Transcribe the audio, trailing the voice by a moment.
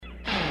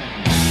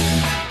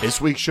This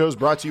week's show is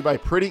brought to you by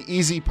Pretty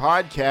Easy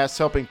Podcasts,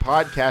 helping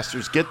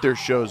podcasters get their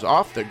shows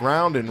off the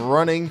ground and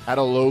running at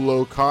a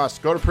low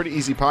cost. Go to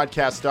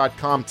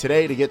prettyeasypodcast.com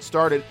today to get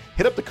started.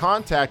 Hit up the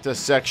Contact Us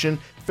section,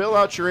 fill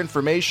out your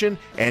information,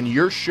 and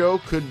your show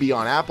could be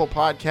on Apple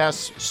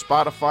Podcasts,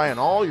 Spotify, and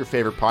all your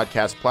favorite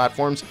podcast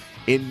platforms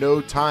in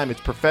no time. It's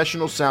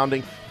professional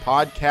sounding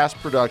podcast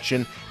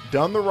production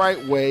done the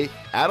right way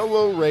at a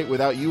low rate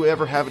without you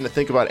ever having to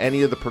think about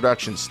any of the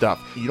production stuff.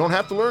 You don't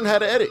have to learn how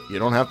to edit. You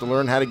don't have to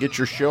learn how to get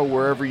your show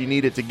wherever you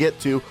need it to get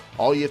to.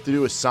 All you have to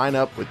do is sign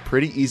up with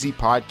Pretty Easy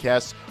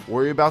Podcasts,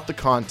 worry about the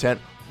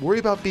content, worry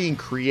about being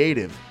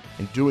creative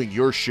and doing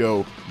your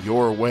show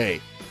your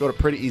way. Go to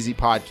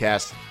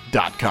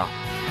prettyeasypodcast.com.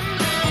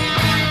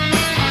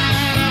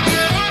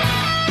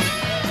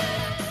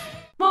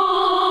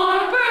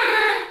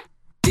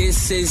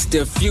 This is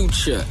the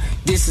future.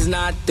 This is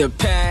not the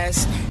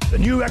past. The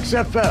new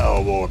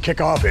XFL will kick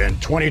off in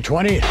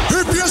 2020. If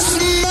you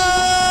smell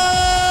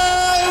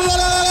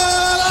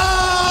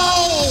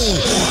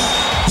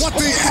what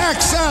the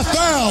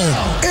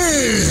XFL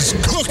is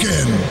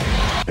cooking.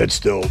 It's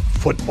still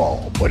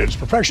football, but it's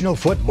professional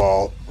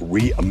football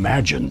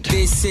reimagined.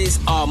 This is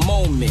our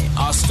moment,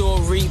 our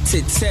story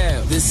to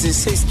tell. This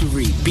is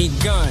history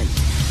begun.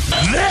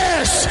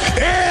 This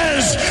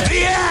is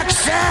the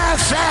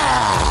XFL!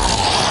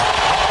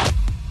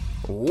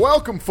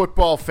 Welcome,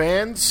 football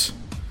fans.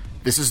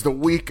 This is the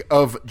week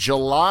of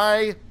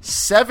July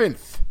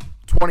 7th,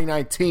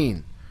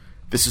 2019.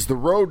 This is the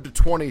road to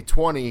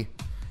 2020,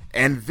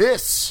 and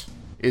this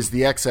is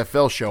the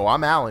XFL show.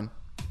 I'm Alan.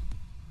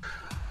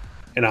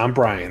 And I'm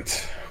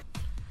Bryant.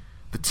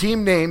 The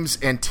team name's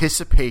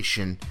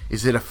anticipation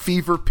is at a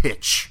fever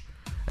pitch,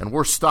 and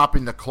we're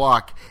stopping the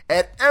clock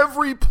at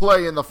every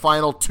play in the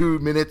final 2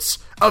 minutes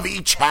of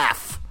each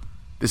half.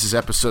 This is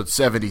episode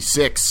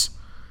 76.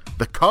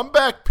 The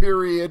comeback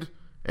period,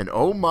 and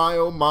oh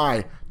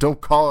my,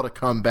 don't call it a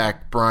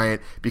comeback, Bryant,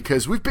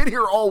 because we've been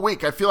here all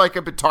week. I feel like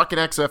I've been talking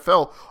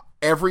XFL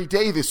every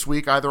day this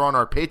week, either on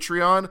our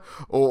Patreon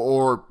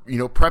or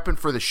prepping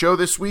for the show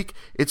this week.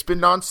 It's been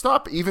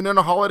nonstop, even in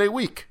a holiday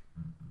week.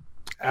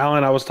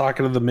 Alan, I was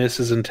talking to the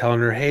missus and telling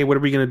her, hey, what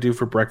are we going to do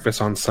for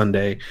breakfast on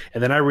Sunday?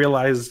 And then I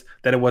realized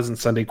that it wasn't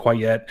Sunday quite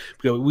yet.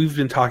 Because we've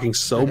been talking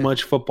so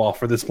much football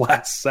for this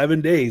last 7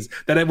 days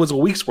that it was a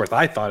week's worth,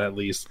 I thought at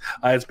least.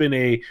 It's been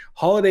a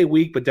holiday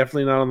week, but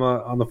definitely not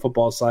on the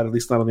football side, at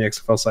least not on the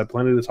XFL side.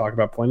 Plenty to talk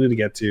about, plenty to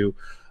get to.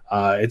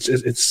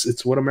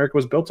 It's what America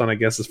was built on, I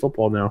guess, is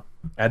football now.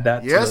 Add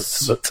that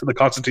to the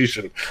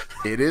Constitution.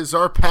 It is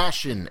our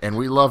passion, and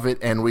we love it,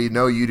 and we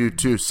know you do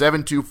too.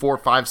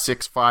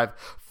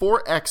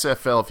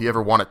 724-565-4XFL. If you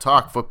ever want to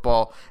talk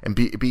football and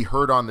be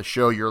heard on the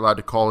show, you're allowed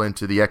to call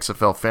into the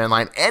XFL fan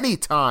line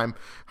anytime.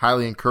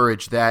 Highly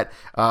encourage that.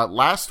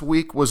 Last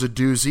week was a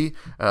doozy.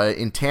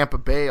 In Tampa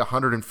Bay,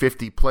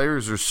 150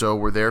 players or so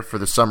were there for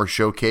the summer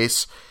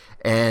showcase.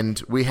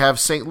 And we have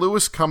St.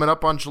 Louis coming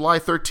up on July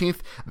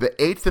 13th, the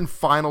 8th and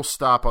final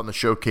stop on the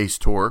Showcase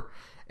Tour.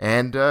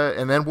 And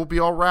then we'll be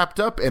all wrapped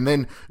up and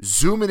then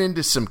zooming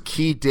into some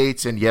key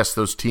dates and, yes,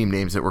 those team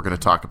names that we're going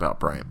to talk about,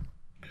 Brian.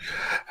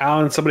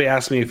 Alan, somebody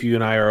asked me if you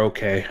and I are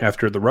okay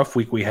after the rough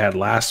week we had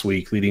last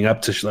week leading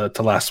up to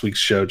last week's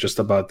show, just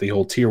about the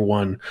whole Tier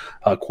 1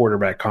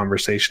 quarterback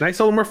conversation. I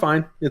told them we're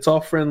fine. It's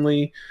all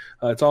friendly.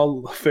 It's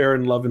all fair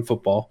and love in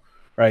football.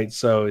 Right,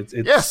 so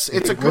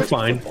we're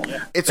fine.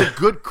 It's a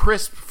good,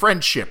 crisp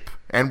friendship,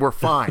 and we're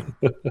fine.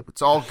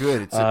 It's all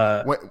good.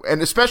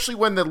 And especially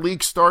when the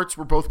league starts,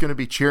 we're both going to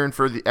be cheering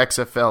for the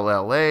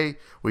XFL LA.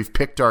 We've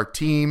picked our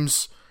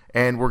teams,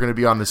 and we're going to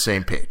be on the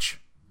same page.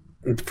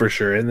 For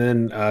sure. And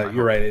then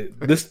you're right.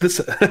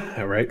 This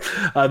right.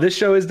 This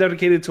show is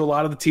dedicated to a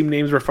lot of the team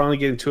names. We're finally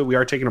getting to it. We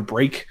are taking a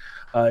break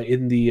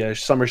in the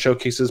summer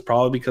showcases,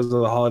 probably because of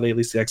the holiday, at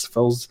least the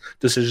XFL's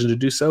decision to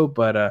do so.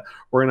 But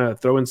we're going to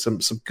throw in some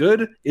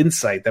good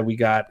insight that we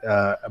got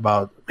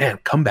about,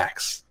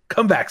 comebacks.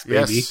 Comebacks,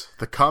 baby. Yes,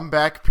 the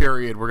comeback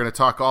period. We're going to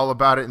talk all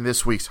about it in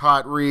this week's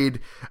Hot Read.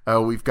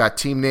 We've got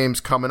team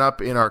names coming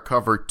up in our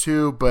cover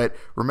too. But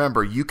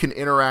remember, you can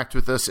interact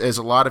with us, as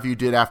a lot of you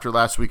did after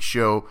last week's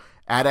show,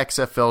 at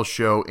XFL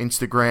Show,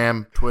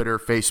 Instagram, Twitter,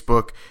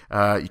 Facebook.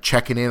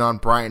 Checking in on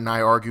Bryant and I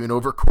arguing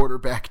over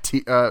quarterback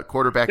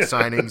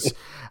signings.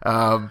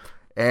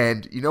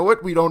 And you know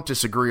what we don't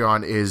disagree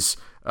on is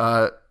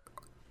the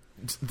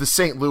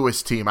St.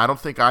 Louis team. I don't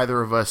think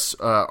either of us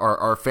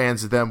are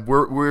fans of them.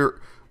 We're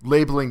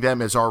labeling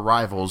them as our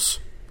rivals,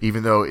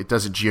 even though it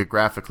doesn't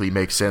geographically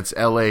make sense.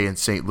 LA and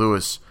St.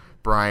 Louis,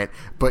 Bryant.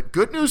 But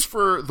good news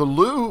for the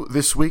Lou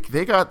this week.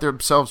 They got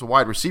themselves a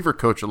wide receiver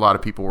coach a lot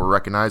of people will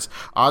recognize.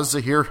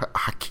 Az-Zahir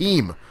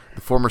Hakim,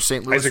 the former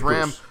St. Louis Isaac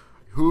Ram. Bruce.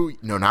 Who,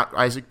 no, not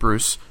Isaac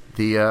Bruce,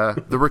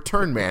 the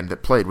return man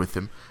that played with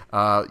him.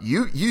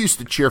 You used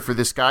to cheer for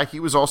this guy. He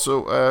was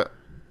also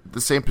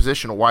the same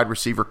position, a wide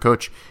receiver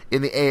coach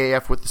in the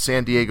AAF with the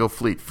San Diego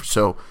Fleet.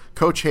 So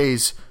Coach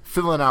Hayes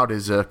filling out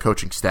his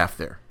coaching staff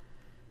there.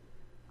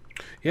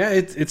 Yeah,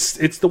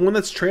 it's the one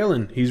that's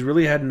trailing. He's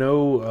really had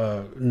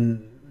no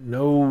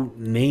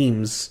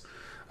names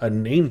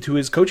name to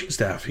his coaching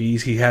staff.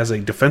 He has a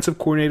defensive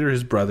coordinator,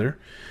 his brother.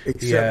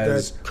 Except he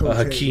has that Coach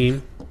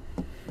Hakeem.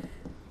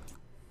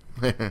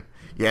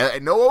 Yeah,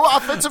 no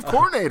offensive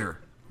coordinator.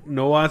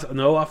 No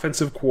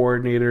offensive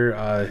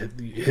coordinator.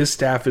 His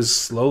staff is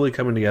slowly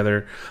coming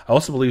together. I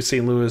also believe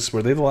St. Louis,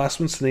 were they the last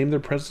ones to name their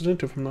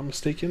president, if I'm not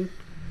mistaken?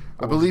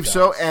 I believe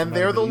so, and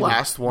they're the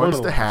last ones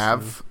to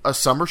have a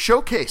summer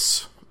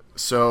showcase.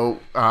 So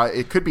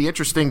it could be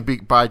interesting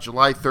by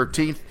July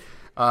 13th.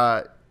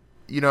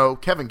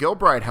 Kevin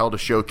Gilbride held a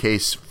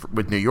showcase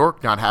with New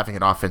York not having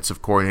an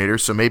offensive coordinator,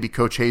 so maybe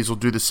Coach Hayes will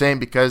do the same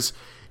because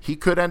he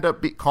could end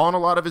up calling a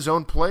lot of his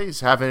own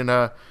plays, having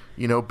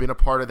been a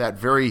part of that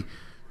very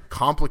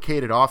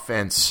complicated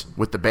offense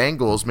with the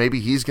Bengals. Maybe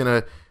he's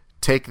going to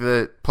take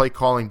the play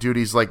calling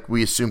duties like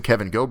we assume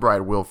Kevin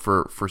Gilbride will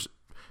for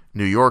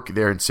New York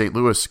there in St.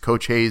 Louis.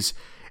 Coach Hayes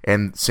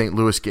and St.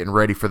 Louis getting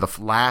ready for the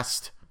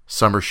last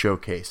summer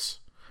showcase.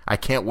 I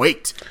can't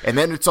wait. And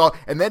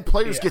then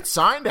players get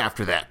signed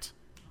after that.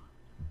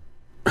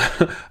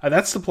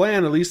 That's the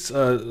plan, at least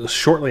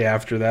shortly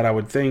after that, I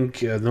would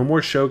think. No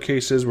more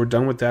showcases. We're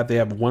done with that. They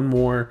have one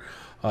more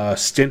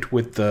stint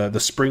with the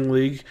Spring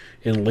League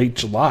in late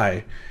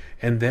July.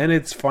 And then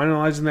it's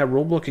finalizing that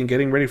rule book and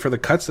getting ready for the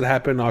cuts that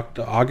happen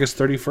August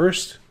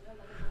 31st.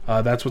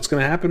 That's what's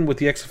going to happen with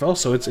the XFL.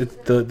 So it's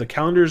the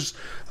calendar's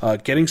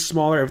getting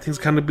smaller. Everything's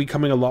kind of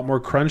becoming a lot more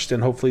crunched,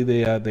 and hopefully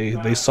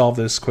they solve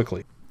this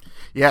quickly.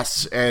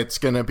 Yes, it's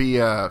going to be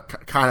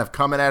kind of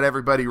coming at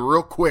everybody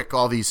real quick,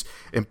 all these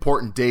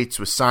important dates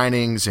with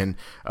signings and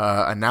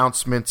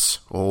announcements.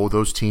 Oh,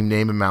 those team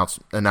name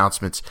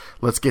announcements.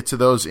 Let's get to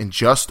those in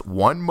just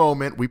one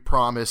moment, we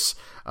promise.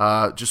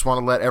 Just want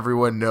to let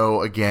everyone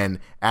know,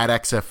 again, at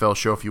XFL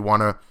Show, if you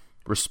want to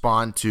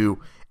respond to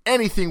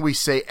anything we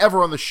say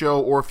ever on the show,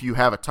 or if you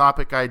have a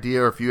topic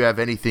idea, or if you have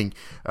anything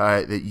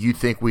that you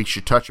think we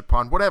should touch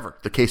upon, whatever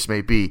the case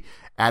may be,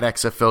 at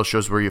XFL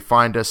Shows where you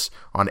find us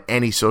on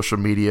any social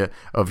media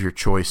of your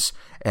choice.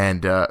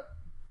 And,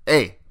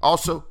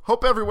 also,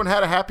 hope everyone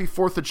had a happy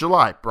 4th of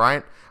July,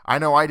 Bryant. I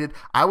know I did.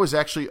 I was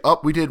actually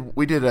up. We did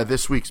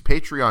this week's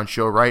Patreon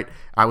show, right?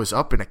 I was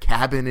up in a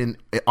cabin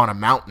on a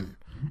mountain,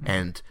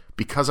 and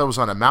because I was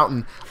on a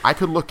mountain, I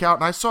could look out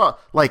and I saw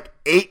like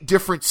 8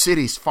 different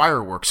cities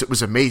fireworks. It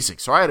was amazing.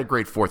 So I had a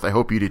great 4th. I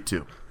hope you did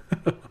too.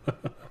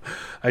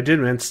 I did,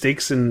 man.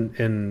 Steaks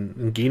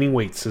and gaining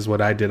weights is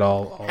what I did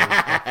all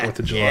 4th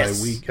of July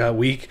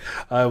week.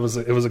 It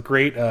was a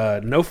great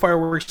no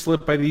fireworks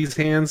lit by these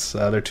hands.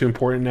 They're too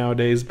important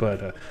nowadays,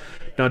 but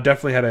no,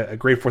 definitely had a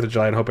great 4th of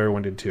July, and hope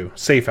everyone did too.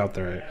 Safe out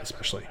there,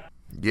 especially.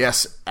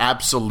 Yes,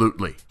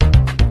 absolutely.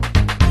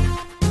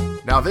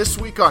 Now this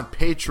week on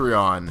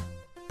Patreon,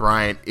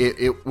 Brian,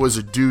 it was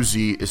a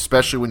doozy,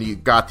 especially when you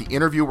got the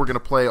interview we're going to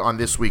play on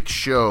this week's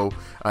show.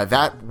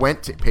 That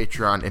went to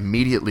Patreon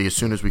immediately as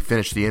soon as we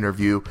finished the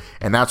interview,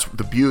 and that's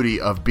the beauty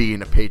of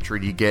being a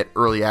patron. You get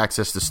early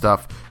access to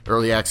stuff,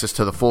 early access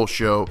to the full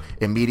show,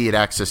 immediate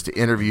access to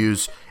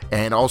interviews,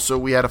 and also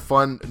we had a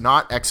fun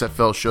not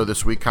XFL show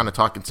this week, kind of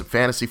talking some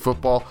fantasy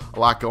football, a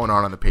lot going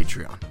on the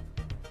Patreon.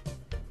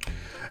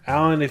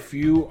 Alan, if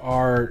you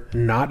are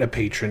not a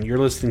patron, you're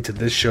listening to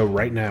this show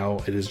right now.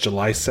 It is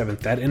July 7th.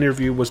 That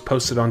interview was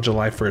posted on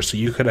July 1st, so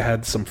you could have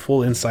had some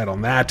full insight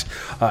on that.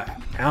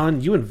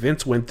 Alan, you and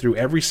Vince went through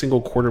every single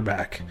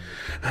quarterback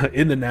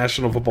in the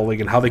National Football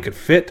League and how they could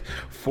fit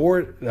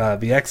for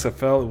the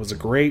XFL. It was a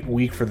great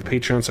week for the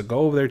Patreon, so go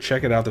over there,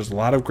 check it out. There's a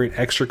lot of great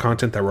extra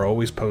content that we're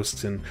always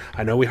posting.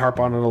 I know we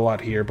harp on it a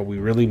lot here, but we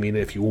really mean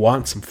it. If you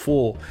want some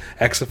full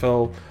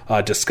XFL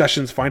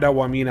discussions, find out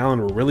why me and Alan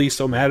were really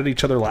so mad at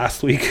each other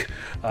last week.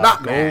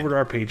 Go over to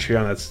our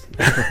Patreon. That's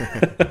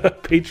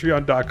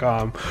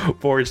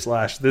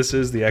patreon.com/this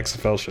is the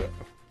XFL show.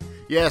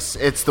 Yes,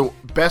 it's the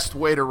best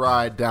way to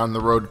ride down the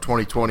road to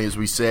 2020, as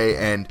we say,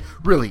 and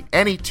really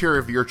any tier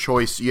of your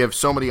choice. You have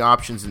so many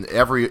options, and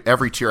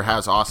every tier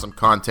has awesome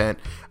content,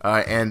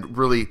 and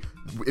really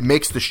it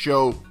makes the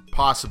show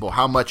possible.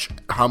 How much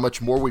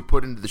more we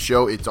put into the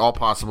show, it's all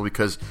possible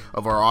because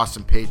of our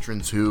awesome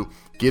patrons who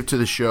give to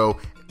the show.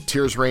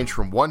 Tiers range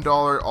from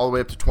 $1 all the way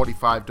up to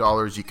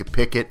 $25. You can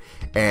pick it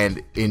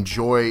and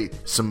enjoy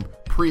some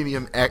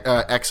premium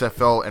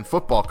XFL and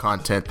football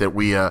content that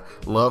we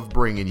love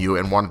bringing you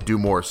and want to do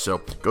more.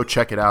 So go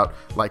check it out.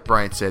 Like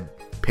Brian said,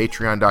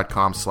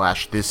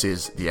 patreon.com/this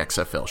is the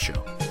XFL show.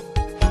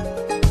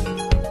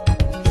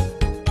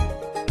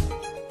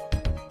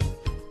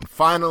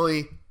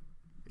 Finally,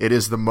 it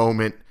is the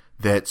moment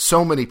that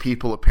so many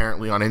people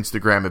apparently on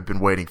Instagram have been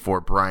waiting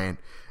for, Brian.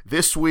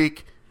 This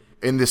week,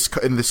 in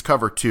this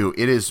cover two,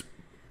 it is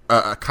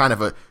a kind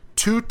of a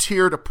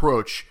two-tiered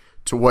approach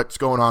to what's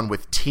going on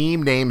with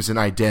team names and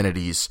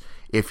identities.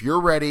 If you're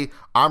ready,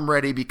 I'm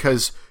ready,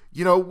 because I'm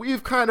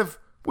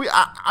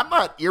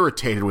not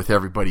irritated with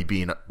everybody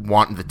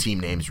wanting the team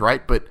names,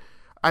 right? But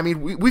I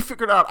mean, we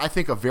figured out, I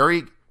think,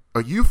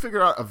 you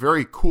figured out a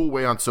very cool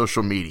way on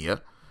social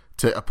media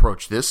to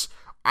approach this.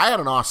 I had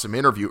an awesome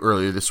interview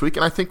earlier this week,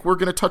 and I think we're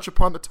going to touch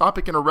upon the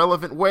topic in a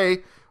relevant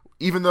way,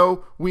 even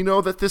though we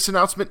know that this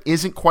announcement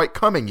isn't quite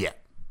coming yet.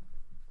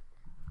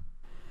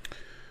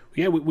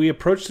 Yeah, we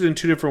approached it in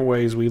two different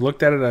ways. We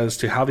looked at it as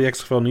to how the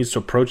XFL needs to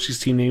approach these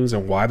team names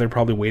and why they're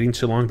probably waiting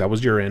too long. That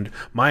was your end.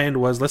 My end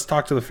was, let's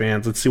talk to the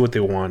fans. Let's see what they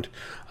want.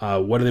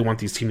 What do they want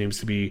these team names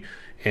to be?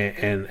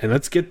 And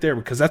let's get there,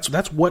 because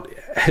that's what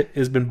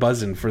has been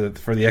buzzing for the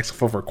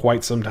XFL for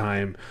quite some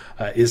time,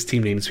 is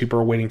team names. People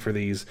are waiting for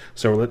these.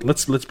 So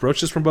let's broach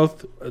this from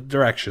both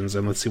directions,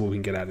 and let's see what we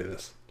can get out of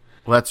this.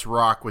 Let's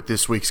rock with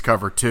this week's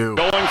cover 2.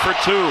 Going for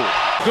 2.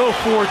 Go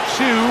for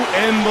 2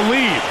 and the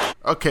lead.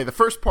 Okay, the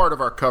first part of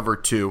our cover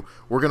 2,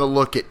 we're going to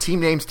look at team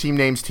names,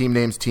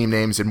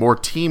 and more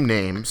team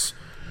names,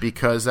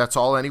 because that's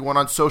all anyone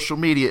on social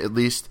media, at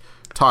least,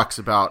 talks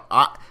about.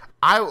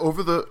 I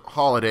over the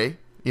holiday,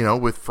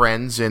 with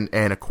friends and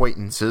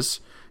acquaintances,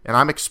 and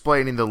I'm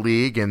explaining the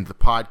league and the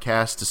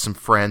podcast to some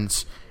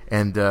friends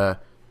and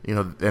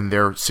and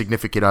their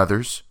significant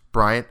others,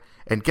 Bryant.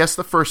 And guess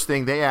the first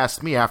thing they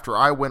asked me after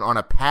I went on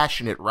a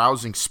passionate,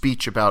 rousing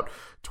speech about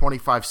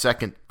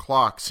 25-second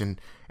clocks and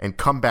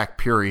comeback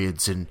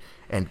periods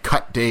and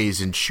cut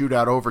days and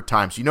shootout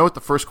overtimes. You know what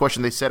the first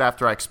question they said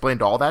after I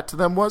explained all that to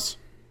them was?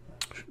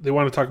 They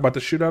want to talk about the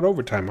shootout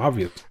overtime,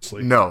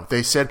 obviously. No,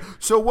 they said,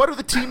 so what are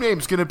the team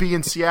names going to be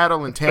in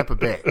Seattle and Tampa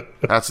Bay?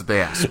 That's what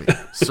they asked me.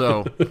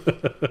 So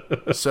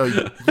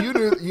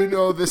you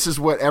know this is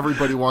what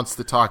everybody wants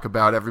to talk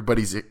about,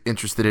 everybody's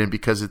interested in,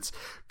 because it's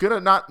going to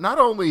not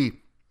only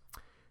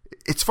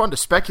it's fun to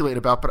speculate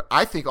about, but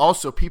I think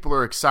also people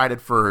are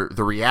excited for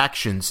the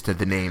reactions to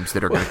the names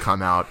that are going to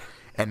come out,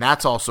 and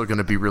that's also going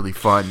to be really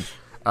fun.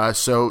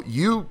 So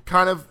you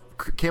kind of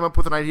came up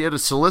with an idea to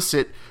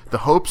solicit the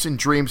hopes and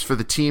dreams for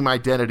the team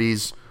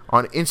identities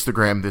on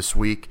Instagram this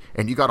week,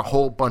 and you got a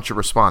whole bunch of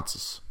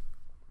responses.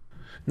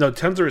 No,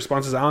 tons of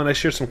responses. Alan, I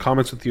shared some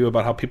comments with you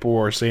about how people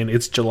were saying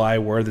it's July,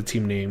 where are the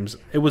team names?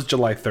 It was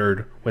July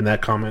 3rd when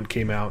that comment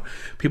came out.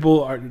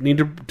 People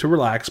need to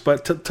relax,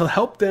 but to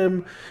help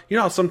them,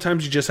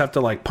 sometimes you just have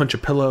to punch a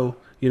pillow,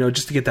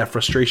 just to get that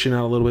frustration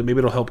out a little bit. Maybe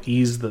it'll help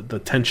ease the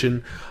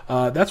tension.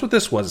 That's what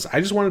this was. I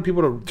just wanted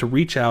people to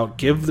reach out,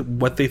 give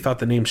what they thought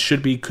the names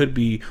should be, could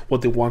be,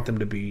 what they want them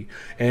to be,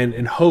 and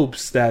in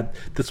hopes that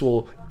this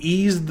will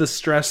ease the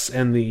stress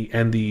and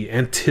the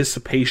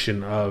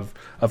anticipation of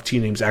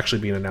team names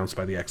actually being announced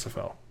by the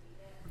XFL.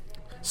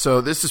 So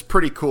this is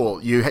pretty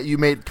cool. You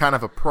made kind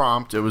of a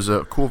prompt. It was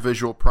a cool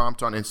visual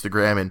prompt on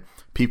Instagram, and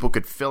people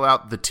could fill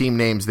out the team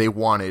names they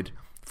wanted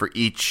for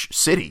each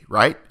city,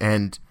 right?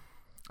 And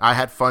I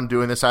had fun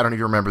doing this. I don't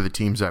even remember the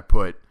teams I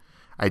put.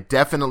 I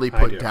definitely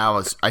put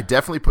Dallas. I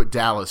definitely put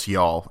Dallas,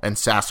 y'all, and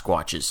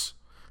Sasquatches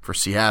for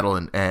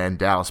Seattle and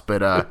Dallas.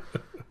 But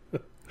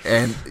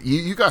and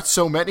you got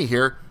so many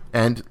here,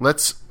 and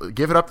let's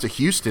give it up to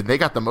Houston. They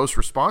got the most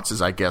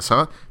responses, I guess,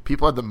 huh?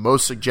 People had the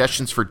most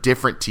suggestions for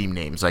different team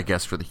names, I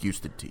guess, for the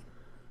Houston team.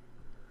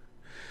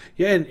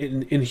 Yeah,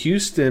 in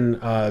Houston,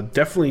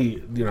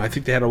 definitely, I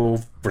think they had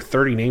over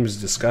 30 names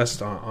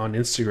discussed on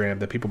Instagram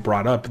that people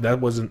brought up. There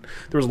was a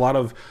lot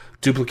of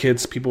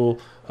duplicates,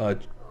 people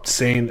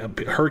saying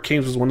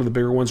Hurricanes was one of the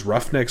bigger ones,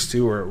 Roughnecks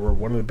too, or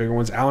one of the bigger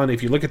ones. Alan,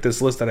 if you look at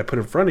this list that I put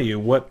in front of you,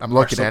 what I'm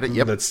looking at it,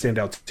 yep, that stand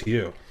out to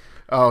you?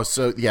 Oh,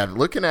 so yeah,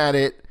 looking at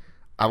it,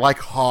 I like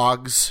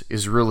Hogs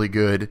is really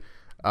good.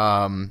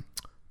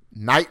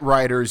 Night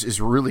Riders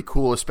is really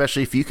cool,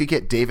 especially if you could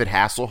get David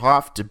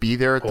Hasselhoff to be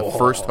there at the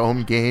first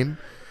home game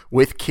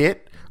with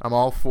Kit. I'm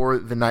all for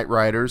the Night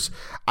Riders.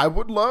 I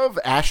would love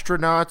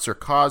Astronauts or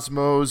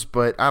Cosmos,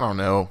 but I don't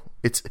know.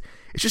 It's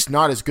just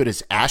not as good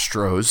as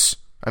Astros.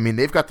 I mean,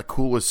 they've got the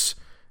coolest,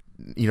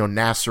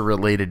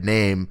 NASA-related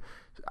name.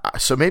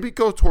 So maybe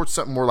go towards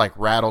something more like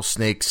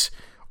Rattlesnakes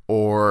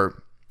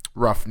or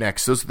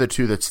Roughnecks. Those are the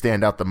two that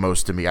stand out the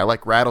most to me. I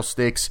like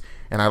Rattlesnakes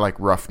and I like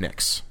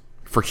Roughnecks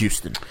for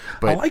Houston.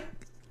 But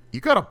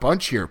you got a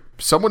bunch here.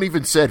 Someone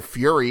even said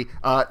Fury.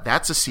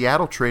 That's a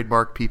Seattle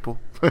trademark, people.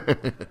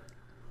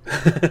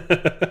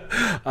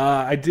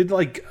 I did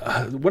like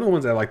one of the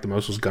ones I liked the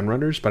most was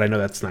Gunrunners, but I know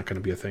that's not going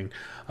to be a thing.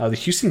 The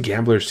Houston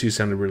Gamblers too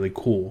sounded really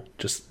cool,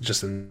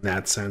 just in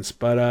that sense.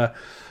 But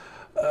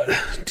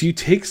do you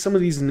take some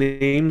of these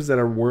names that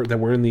were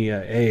in the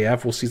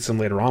AAF? We'll see some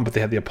later on, but they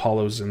had the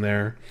Apollos in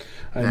there.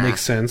 It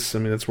makes sense. I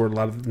mean, that's where a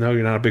lot of. No,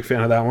 you're not a big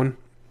fan of that one.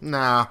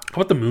 Nah.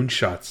 How about the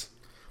Moonshots?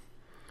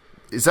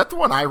 Is that the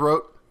one I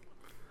wrote?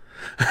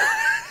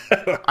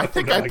 I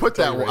think I put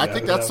that one. I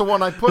think that's the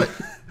one I put.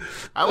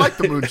 I like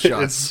the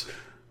Moonshots.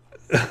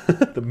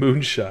 The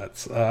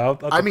Moonshots.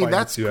 I mean,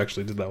 that's you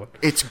actually did that one.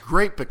 It's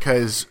great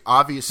because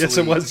obviously, yes,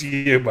 it was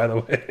you, by the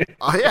way.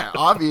 Yeah,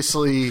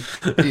 obviously,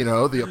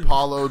 the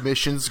Apollo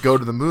missions go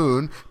to the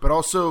moon, but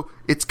also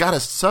it's got a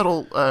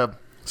subtle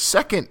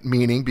second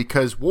meaning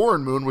because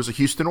Warren Moon was a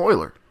Houston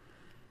Oiler.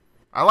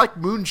 I like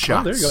Moonshots.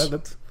 Oh, there you go.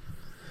 That's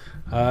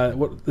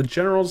what the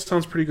Generals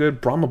sounds pretty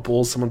good. Brahma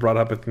Bulls, someone brought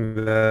up. I think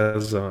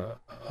that's to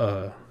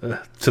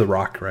the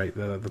Rock, right?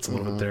 That's a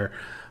little bit there.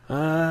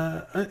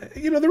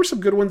 There were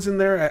some good ones in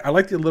there. I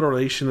like the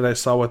alliteration that I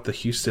saw with the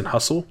Houston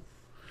Hustle.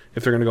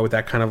 If they're going to go with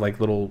that kind of like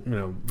little,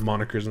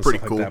 monikers and pretty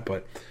stuff cool. like that,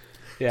 but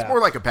yeah, it's more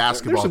like a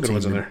basketball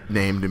team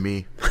name to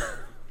me.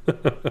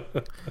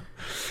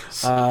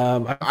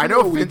 I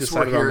know Vince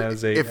were here.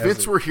 If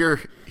Vince were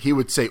here, he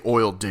would say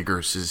Oil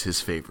Diggers is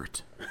his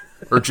favorite,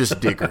 or just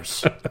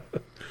Diggers.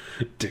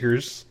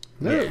 Diggers.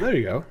 There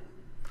you go.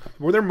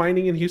 Were there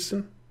mining in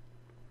Houston?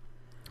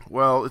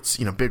 Well, it's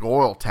big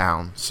oil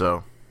town,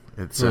 so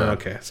it's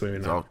okay. So maybe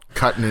it's not. all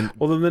cutting in.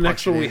 Well, then the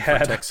next one we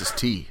had Texas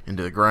tea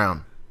into the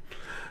ground.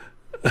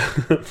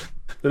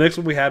 The next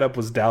one we had up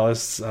was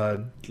Dallas.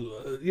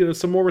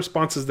 Some more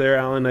responses there,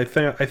 Alan. I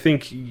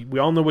think we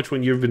all know which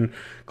one you've been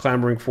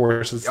clamoring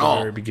for since the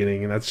very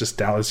beginning, and that's just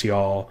Dallas,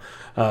 y'all.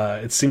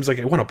 It seems like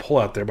I want to pull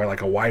out there by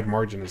like a wide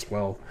margin as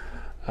well.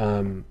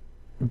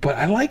 But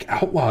I like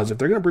Outlaws. If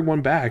they're going to bring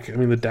one back, I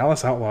mean, the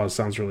Dallas Outlaws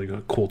sounds really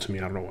cool to me.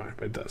 I don't know why,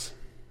 but it does.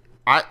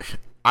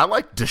 I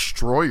like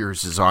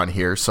Destroyers is on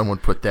here. Someone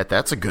put that.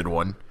 That's a good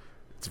one.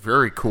 It's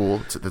very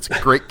cool. It's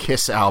a great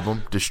Kiss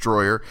album,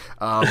 Destroyer.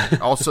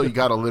 Also, you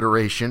got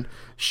Alliteration.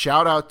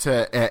 Shout out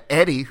to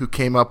Eddie, who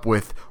came up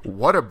with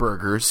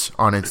Whataburgers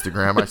on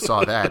Instagram. I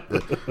saw that.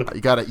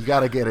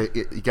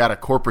 You got a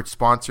corporate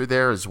sponsor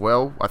there as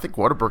well. I think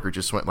Whataburger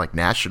just went like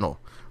national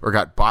or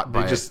got bought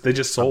by they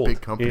just sold a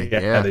big company.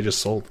 Yeah, they just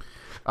sold.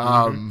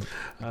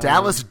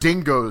 Dallas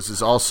Dingoes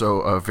is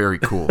also very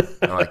cool.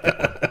 I like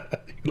that one.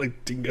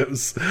 Like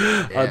dingoes.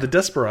 The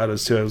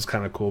Desperados too. It was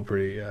kind of cool.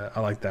 Pretty. I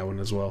like that one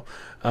as well.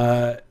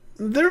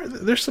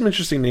 There's some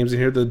interesting names in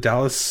here. The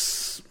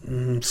Dallas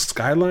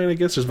Skyline, I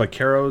guess. There's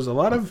Vaqueros. A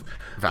lot of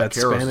that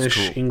Spanish,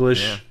 cool.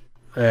 English.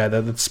 Yeah,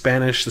 the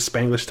Spanish, the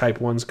Spanglish type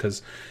ones.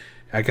 Because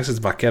I guess it's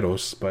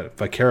Vaqueros, but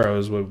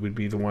Vaqueros would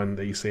be the one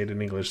that you say it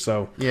in English.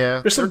 So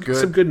yeah, there's some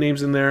good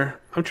names in there.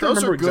 I'm trying to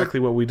remember exactly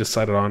what we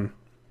decided on.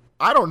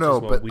 I don't know,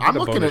 but I'm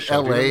looking at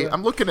LA.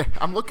 I'm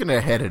looking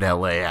ahead at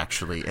LA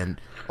actually, and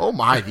oh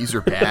my, these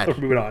are bad.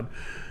 Moving on.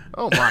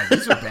 Oh my,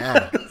 these are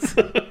bad.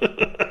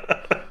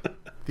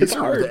 These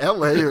are the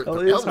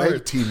LA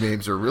team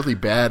names are really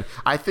bad.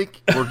 I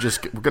think we're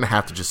gonna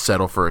have to just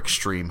settle for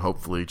Extreme.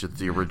 Hopefully, just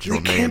the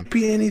original name. It can't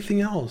be anything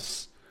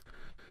else.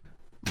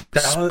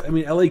 I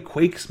mean, LA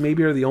Quakes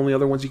maybe are the only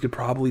other ones you could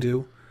probably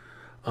do.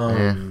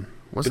 Wasn't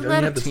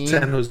that a team?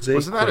 San Jose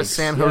Wasn't that a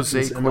San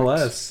Jose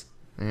MLS?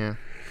 Yeah.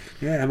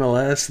 Yeah,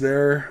 MLS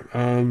there.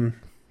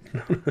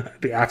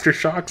 The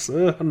Aftershocks.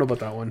 I don't know about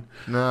that one.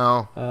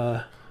 No.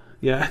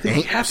 Yeah, I think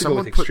you have to go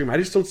with Extreme. I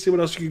just don't see what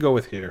else you could go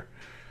with here.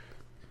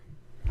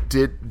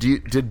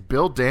 Did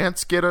Bill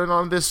Dance get in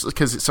on this?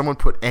 Because someone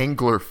put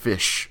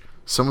Anglerfish.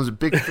 Someone's a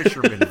big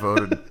fisherman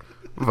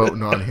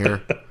voting on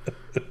here.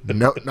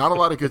 No, not a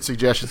lot of good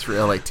suggestions for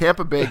LA.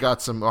 Tampa Bay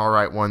got some all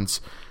right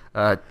ones.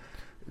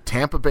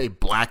 Tampa Bay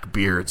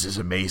Blackbeards is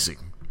amazing.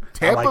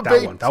 I like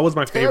that one. That was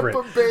my favorite.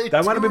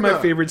 That might have been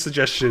my favorite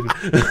suggestion.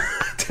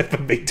 Tampa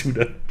Bay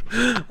Tuna.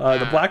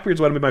 The Blackbeards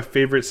might have been my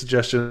favorite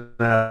suggestion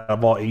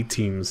of all 8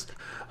 teams.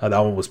 That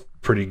one was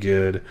pretty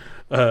good.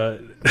 Although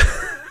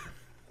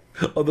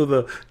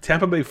the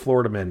Tampa Bay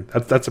Florida Men,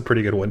 that's a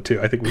pretty good one too.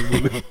 I think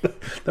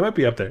that might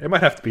be up there. It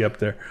might have to be up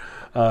there.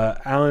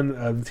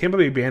 Alan, the Tampa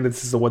Bay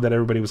Bandits is the one that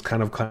everybody was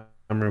kind of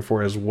clamoring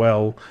for as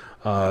well.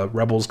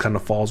 Rebels kind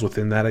of falls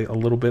within that a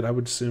little bit, I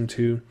would assume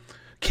too.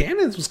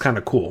 Cannons was kind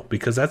of cool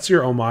because that's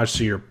your homage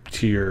to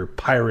your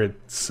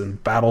pirates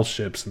and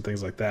battleships and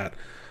things like that.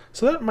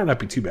 So that might not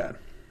be too bad.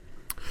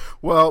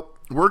 Well,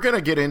 we're going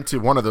to get into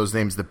one of those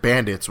names, the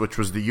Bandits, which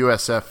was the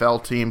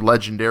USFL team,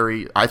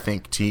 legendary, I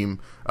think,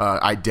 team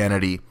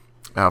identity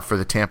for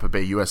the Tampa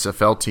Bay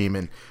USFL team.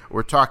 And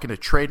we're talking to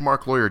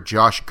trademark lawyer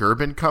Josh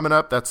Gerben coming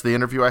up. That's the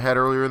interview I had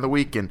earlier in the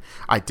week. And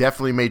I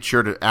definitely made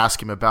sure to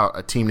ask him about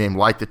a team name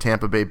like the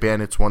Tampa Bay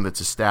Bandits, one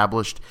that's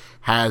established,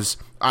 has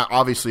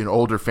obviously an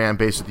older fan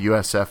base of the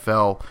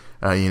USFL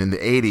in the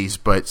 80s,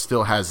 but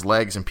still has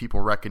legs and people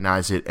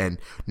recognize it. And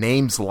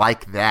names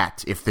like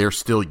that, if they're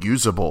still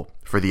usable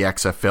for the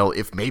XFL,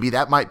 if maybe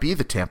that might be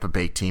the Tampa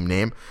Bay team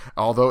name.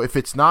 Although if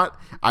it's not,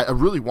 I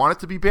really want it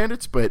to be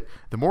Bandits, but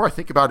the more I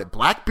think about it,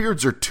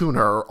 Blackbeards or Tuna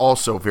are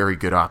also very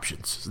good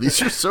options.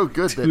 These are so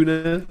good.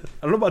 Tuna,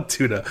 I don't know about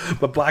Tuna,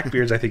 but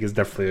Blackbeards I think is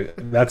definitely,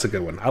 that's a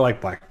good one. I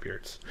like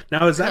Blackbeards.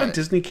 Now, is that a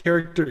Disney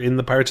character in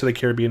the Pirates of the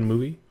Caribbean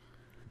movie?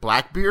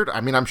 Blackbeard?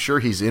 I mean, I'm sure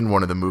he's in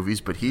one of the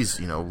movies, but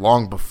he's,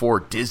 long before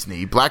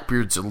Disney.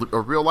 Blackbeard's a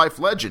real-life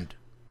legend.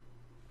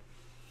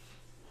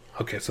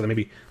 Okay, so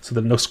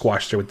then no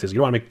squash there with Disney.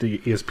 You don't want to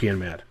make the ESPN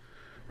mad,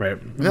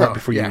 right? No, right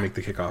before you make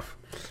the kickoff.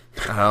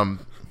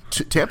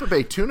 Tampa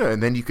Bay Tuna,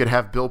 and then you could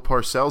have Bill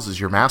Parcells as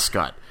your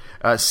mascot.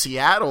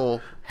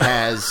 Seattle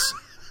has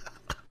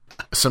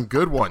some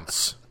good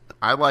ones.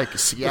 I like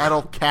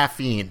Seattle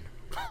Caffeine.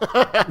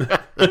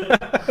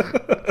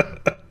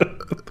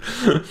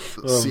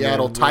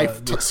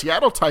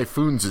 Seattle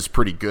Typhoons is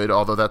pretty good,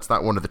 although that's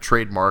not one of the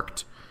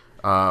trademarked.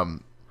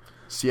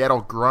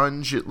 Seattle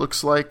Grunge, it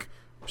looks like.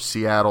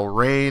 Seattle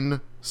Rain,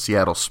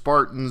 Seattle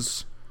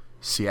Spartans,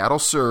 Seattle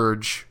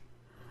Surge,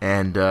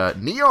 and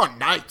Neon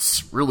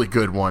Knights, really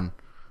good one.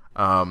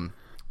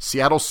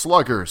 Seattle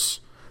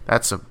Sluggers,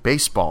 that's a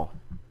baseball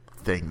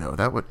thing though.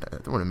 That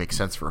wouldn't make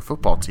sense for a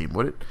football team,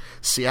 would it?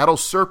 Seattle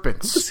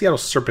Serpents. What's the Seattle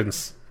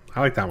Serpents?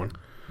 I like that one.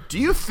 Do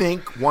you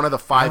think one of the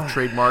 5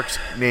 trademarks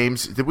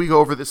names, did we go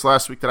over this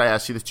last week that I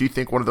asked you this? Do you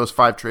think one of those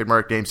 5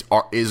 trademark names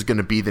is going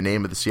to be the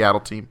name of the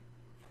Seattle team?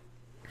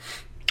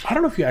 I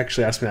don't know if you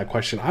actually asked me that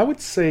question. I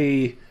would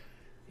say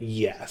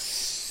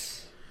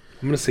yes.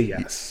 I'm going to say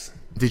yes.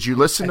 Did you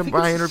listen to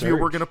my interview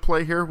we're going to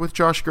play here with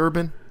Josh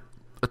Gerben,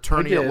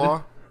 attorney at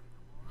law?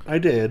 I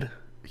did.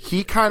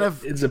 He kind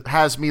of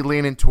has me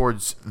leaning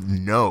towards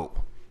no,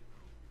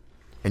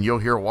 and you'll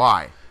hear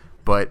why.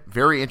 But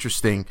very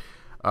interesting.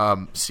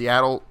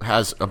 Seattle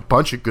has a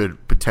bunch of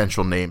good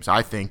potential names,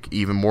 I think,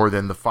 even more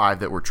than the 5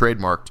 that were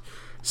trademarked.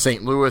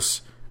 St.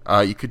 Louis,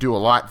 you could do a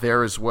lot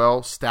there as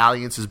well.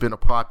 Stallions has been a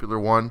popular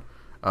one.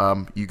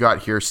 You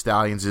got here,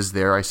 Stallions is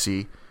there, I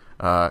see.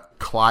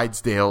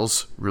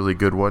 Clydesdale's, really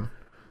good one.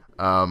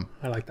 I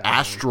like that.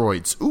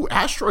 Asteroids. Ooh,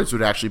 Asteroids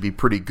would actually be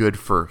pretty good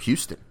for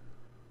Houston.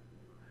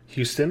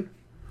 Houston?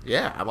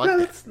 Yeah, I like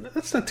that.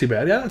 That's not too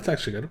bad. Yeah, that's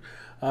actually good.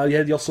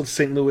 You also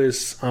St.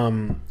 Louis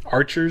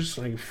Archers,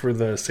 like for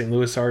the St.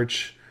 Louis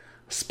Arch.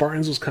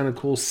 Spartans was kind of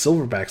cool.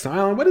 Silverbacks. Now,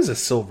 Alan, what is a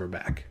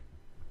silverback?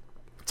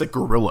 It's a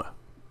gorilla.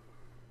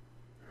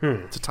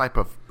 It's a type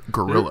of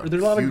gorilla. Are there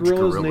a lot of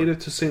gorillas native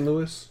to St.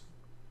 Louis?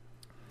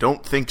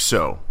 Don't think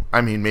so.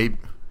 I mean,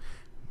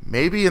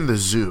 maybe in the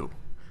zoo.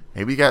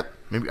 Maybe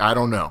I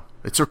don't know.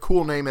 It's a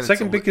cool name. And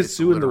second biggest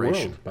zoo in the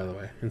world, by the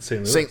way, in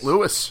St. Louis. St.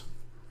 Louis.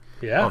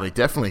 Yeah. Oh, they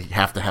definitely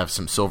have to have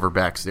some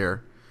silverbacks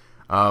there.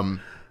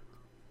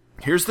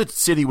 Here's the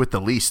city with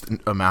the least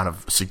amount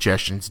of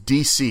suggestions,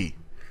 D.C.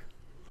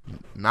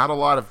 Not a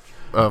lot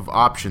of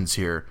options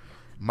here.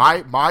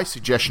 My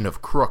suggestion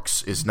of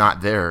Crooks is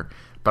not there,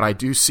 but I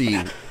do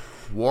see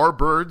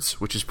Warbirds,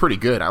 which is pretty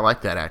good. I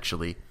like that,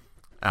 actually.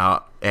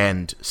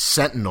 And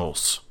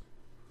Sentinels,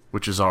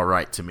 which is all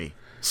right to me.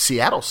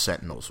 Seattle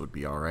Sentinels would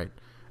be all right.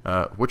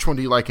 Which one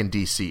do you like in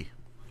D.C.?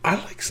 I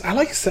like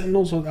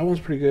Sentinels. That one's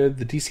pretty good.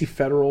 The DC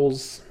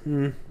Federals. I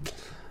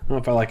don't know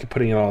if I like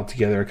putting it all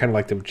together. I kind of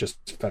like them with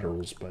just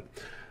Federals, but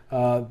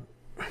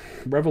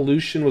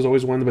Revolution was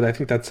always one. But I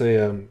think that's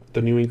the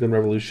New England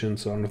Revolution,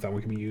 so I don't know if that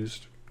one can be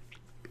used.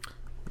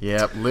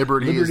 Yeah,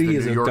 Liberty is the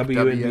New York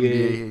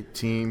WNBA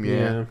team.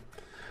 Yeah,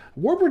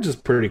 Warbirds is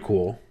pretty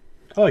cool.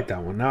 I like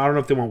that one. Now I don't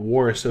know if they want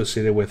war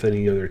associated with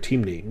any of their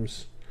team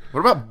names.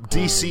 What about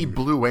DC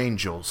Blue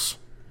Angels?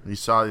 You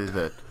saw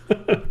the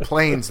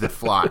planes that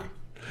fly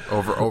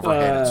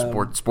overhead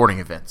at sporting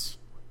events.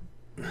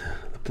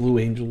 The Blue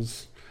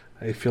Angels.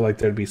 I feel like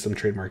there'd be some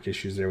trademark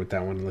issues there with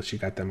that one unless you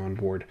got them on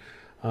board.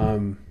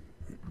 I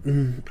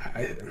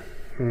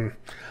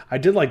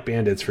did like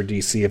Bandits for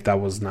DC if that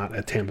was not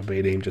a Tampa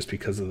Bay name just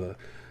because of the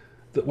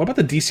what about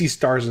the DC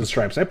Stars and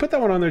Stripes? I put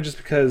that one on there just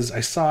because I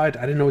saw it.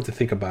 I didn't know what to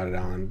think about it,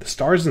 Alan. The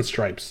Stars and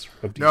Stripes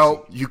of DC.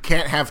 No, you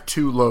can't have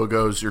 2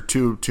 logos or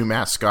two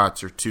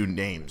mascots or 2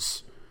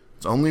 names.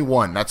 It's only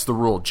one. That's the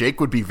rule.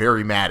 Jake would be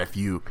very mad if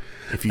you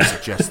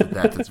suggested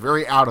that. That's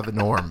very out of the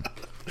norm.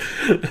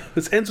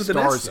 This ends with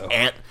Stars an S, though.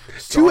 And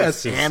 2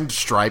 S's. And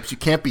Stripes. You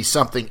can't be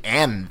something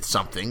and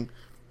something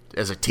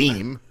as a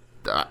team.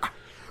 Then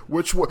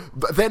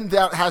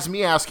that has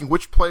me asking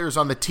which players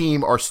on the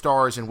team are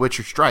stars and which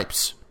are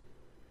stripes.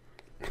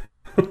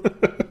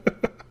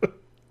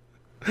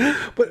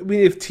 But I mean,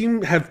 if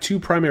team have 2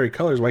 primary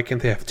colors, why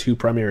can't they have 2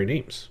 primary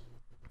names?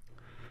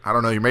 I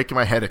don't know. You're making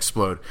my head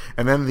explode.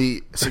 And then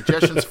the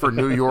suggestions for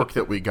New York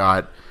that we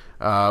got,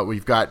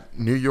 we've got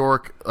New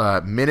York,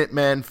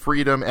 Minutemen,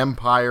 Freedom,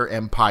 Empire,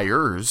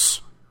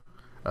 Empires,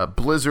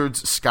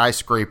 Blizzards,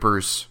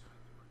 Skyscrapers,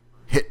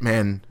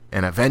 Hitmen,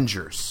 and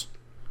Avengers.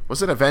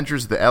 Was it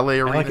Avengers, the LA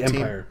Arena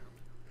team? Empire.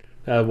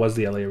 Was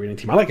the LA Arena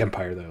team. I like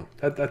Empire, though.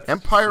 That's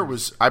Empire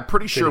was, I'm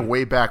pretty sure,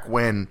 way back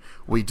when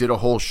we did a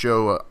whole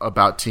show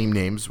about team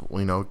names,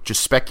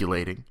 just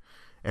speculating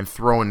and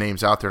throwing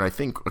names out there. And I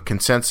think a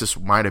consensus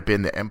might have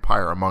been the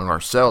Empire among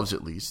ourselves,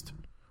 at least.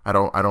 I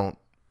don't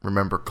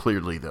remember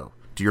clearly, though.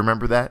 Do you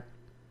remember that?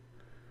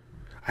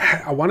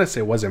 I want to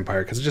say it was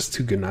Empire because it's just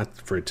too good not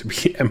for it to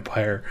be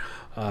Empire.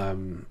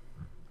 And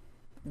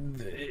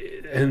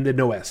then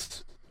no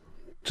S.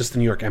 Just the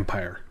New York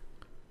Empire.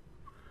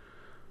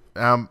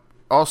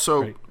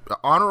 Also, right.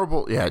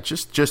 Honorable,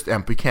 just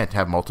we can't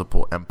have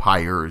multiple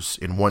empires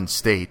in one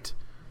state.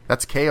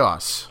 That's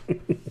chaos.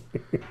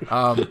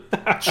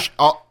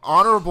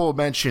 Honorable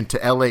mention to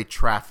LA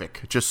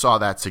Traffic. Just saw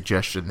that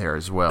suggestion there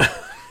as well.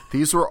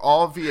 These were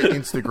all via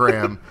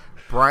Instagram.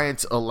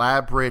 Bryant's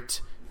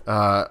elaborate,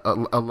 what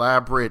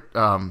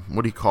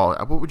do you call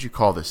it? What would you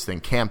call this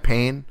thing?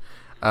 Campaign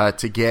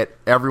to get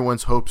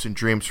everyone's hopes and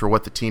dreams for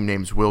what the team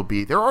names will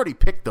be. They're already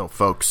picked, though,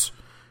 folks.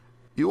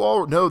 You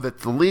all know that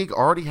the league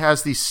already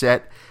has these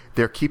set.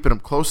 They're keeping them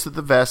close to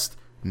the vest.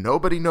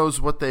 Nobody knows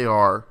what they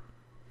are.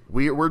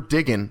 We're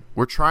digging.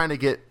 We're trying to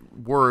get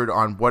word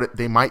on what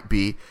they might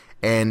be.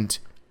 And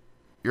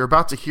you're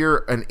about to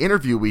hear an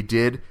interview we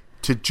did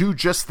to do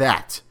just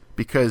that.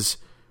 Because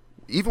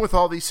even with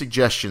all these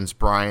suggestions,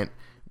 Bryant,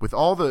 with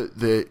all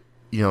the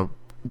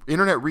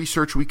internet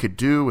research we could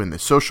do and the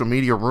social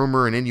media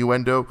rumor and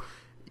innuendo,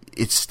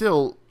 it's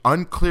still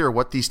unclear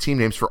what these team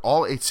names for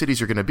all 8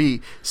 cities are going to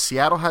be.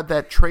 Seattle had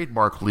that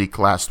trademark leak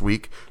last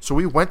week, so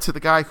we went to the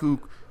guy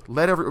who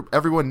let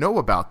everyone know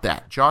about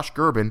that, Josh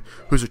Gerben,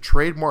 who's a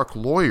trademark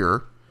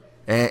lawyer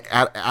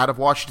out of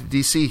Washington,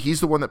 D.C.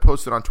 He's the one that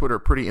posted on Twitter a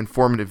pretty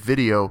informative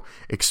video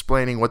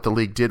explaining what the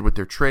league did with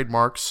their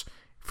trademarks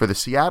for the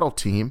Seattle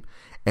team.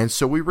 And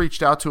so we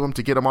reached out to him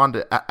to get him on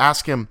to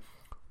ask him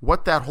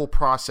what that whole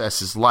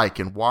process is like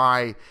and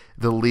why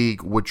the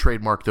league would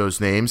trademark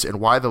those names and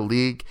why the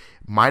league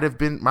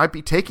might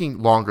be taking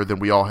longer than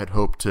we all had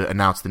hoped to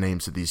announce the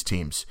names of these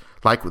teams.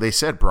 Like they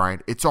said,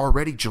 Brian, it's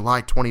already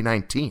July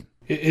 2019.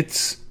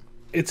 It's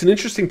an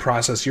interesting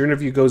process. Your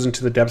interview goes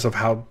into the depths of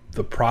how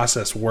the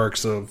process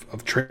works of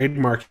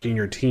trademarking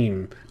your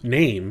team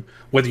name,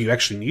 whether you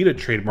actually need a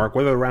trademark,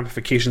 whether the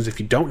ramifications if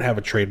you don't have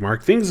a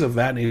trademark, things of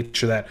that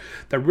nature that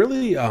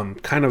really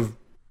kind of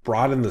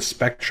broaden the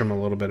spectrum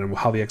a little bit and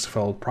how the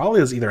XFL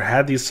probably has either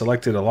had these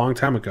selected a long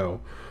time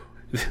ago.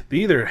 They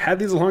either had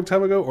these a long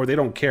time ago or they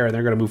don't care and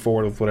they're going to move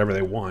forward with whatever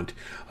they want.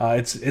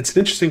 It's an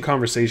interesting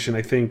conversation.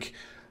 I think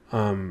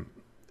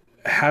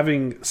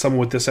having someone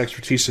with this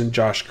expertise in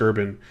Josh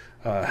Gerben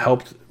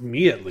helped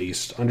me at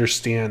least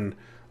understand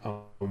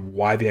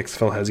why the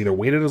XFL has either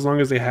waited as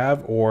long as they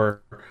have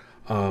or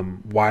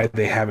why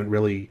they haven't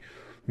really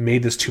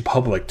made this too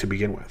public to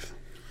begin with.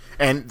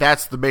 And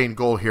that's the main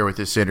goal here with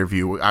this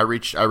interview. I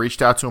reached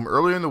out to him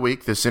earlier in the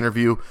week. This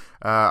interview,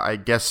 I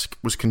guess,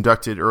 was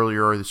conducted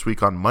earlier this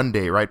week on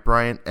Monday, right,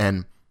 Brian?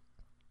 And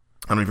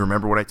I don't even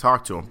remember when I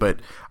talked to him,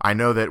 but I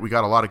know that we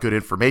got a lot of good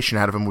information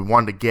out of him. We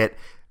wanted to get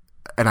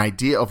an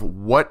idea of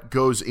what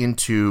goes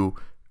into,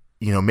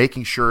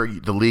 making sure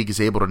the league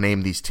is able to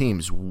name these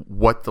teams,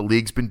 what the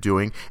league's been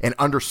doing, and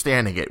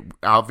understanding it.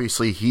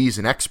 Obviously, he's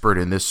an expert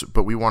in this,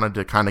 but we wanted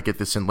to kind of get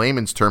this in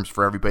layman's terms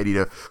for everybody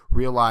to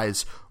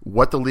realize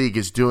what the league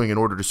is doing in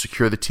order to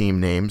secure the team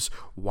names,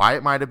 why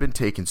it might have been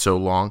taking so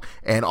long,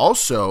 and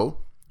also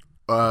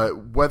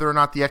whether or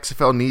not the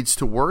XFL needs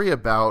to worry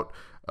about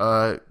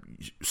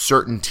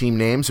certain team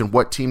names and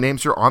what team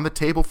names are on the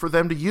table for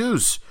them to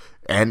use.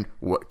 And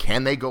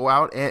can they go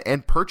out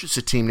and purchase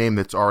a team name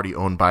that's already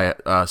owned by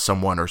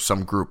someone or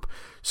some group?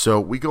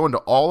 So we go into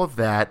all of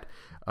that.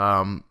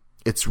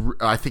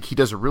 I think he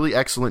does a really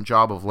excellent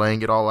job of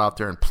laying it all out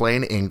there in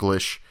plain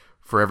English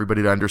for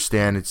everybody to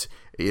understand.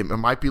 It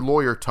might be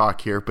lawyer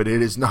talk here, but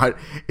it is not.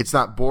 It's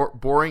not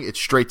boring. It's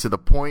straight to the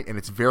point, and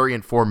it's very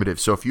informative.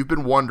 So if you've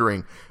been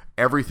wondering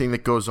everything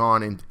that goes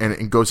on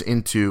and goes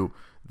into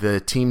the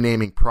team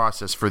naming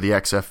process for the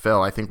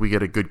XFL, I think we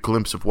get a good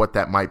glimpse of what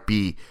that might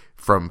be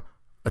from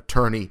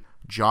attorney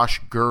Josh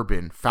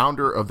Gerben,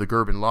 founder of the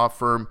Gerben Law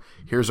Firm.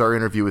 Here's our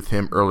interview with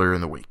him earlier in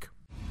the week.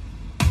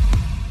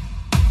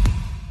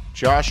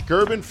 Josh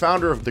Gerben,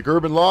 founder of the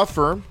Gerben Law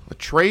Firm, a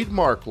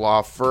trademark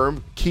law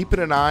firm, keeping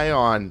an eye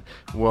on,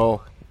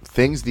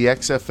 things the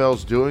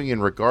XFL's doing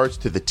in regards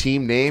to the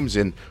team names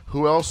and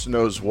who else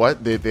knows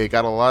what. They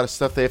got a lot of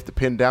stuff they have to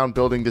pin down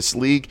building this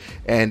league.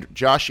 And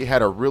Josh, you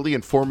had a really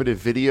informative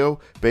video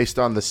based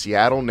on the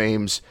Seattle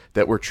names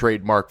that were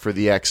trademarked for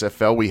the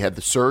XFL. We had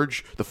the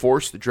Surge, the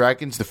Force, the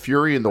Dragons, the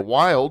Fury, and the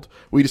Wild.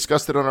 We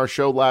discussed it on our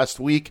show last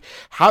week.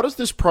 How does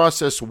this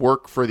process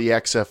work for the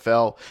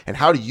XFL, and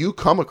how do you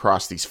come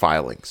across these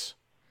filings?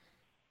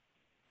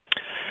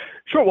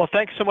 Sure. Well,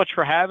 thanks so much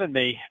for having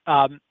me.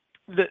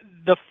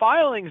 The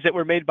filings that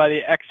were made by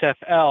the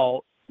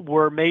XFL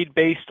were made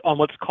based on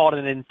what's called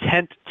an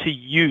intent to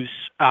use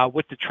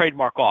with the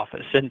trademark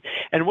office.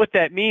 And what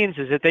that means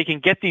is that they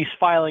can get these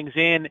filings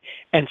in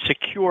and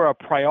secure a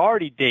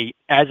priority date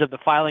as of the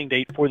filing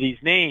date for these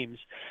names,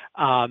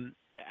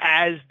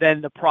 as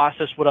then the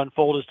process would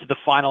unfold as to the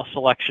final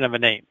selection of a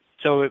name.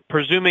 So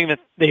presuming that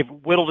they've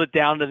whittled it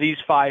down to these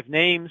 5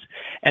 names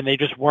and they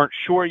just weren't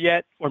sure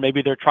yet, or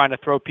maybe they're trying to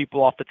throw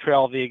people off the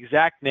trail of the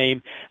exact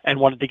name and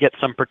wanted to get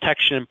some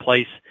protection in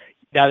place,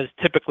 that is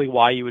typically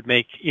why you would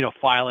make,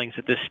 filings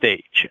at this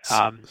stage.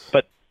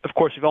 But of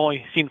course, we've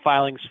only seen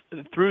filings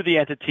through the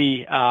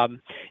entity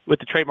with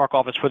the trademark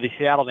office for the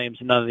Seattle names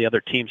and none of the other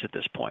teams at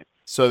this point.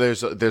 So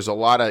there's a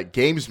lot of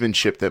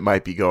gamesmanship that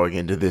might be going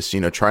into this,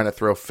 trying to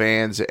throw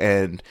fans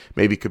and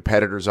maybe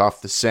competitors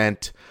off the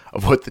scent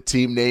of what the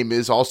team name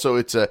is. Also,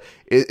 it's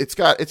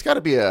got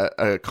to be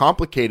a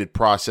complicated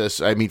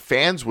process. I mean,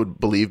 fans would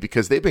believe,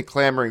 because they've been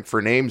clamoring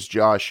for names,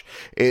 Josh.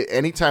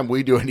 Anytime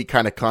we do any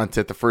kind of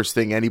content, the first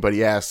thing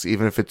anybody asks,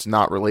 even if it's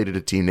not related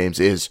to team names,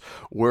 is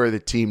where are the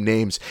team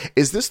names?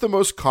 Is this the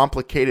most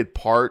complicated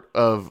part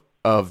of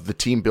the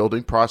team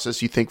building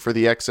process, you think, for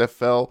the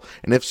XFL?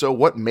 And if so,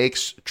 what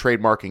makes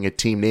trademarking a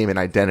team name and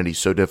identity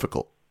so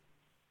difficult?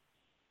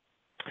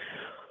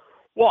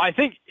 Well, I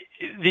think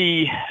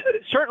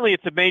certainly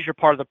it's a major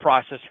part of the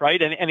process, right?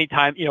 And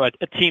anytime,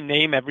 a team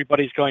name,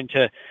 everybody's going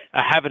to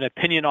have an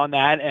opinion on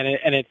that.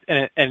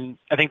 And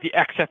I think the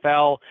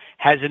XFL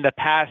has in the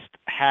past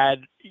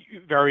had,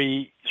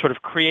 very sort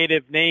of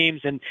creative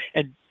names, and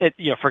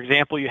for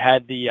example, you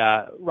had the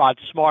Rod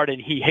Smart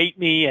and He Hate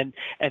Me, and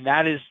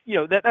that is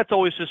that's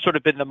always just sort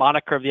of been the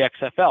moniker of the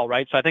XFL,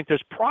 right? So I think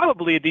there's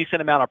probably a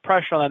decent amount of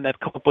pressure on them that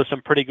come up with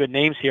some pretty good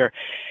names here.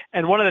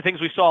 And one of the things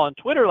we saw on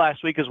Twitter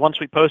last week is once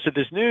we posted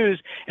this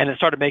news and it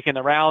started making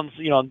the rounds,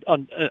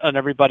 on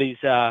everybody's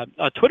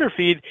Twitter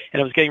feed,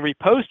 and it was getting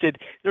reposted,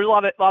 there's a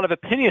lot of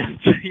opinions,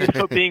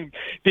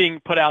 being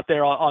put out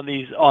there on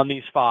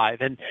these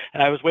five, and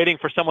I was waiting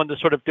for someone to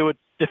sort of do a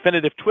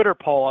definitive Twitter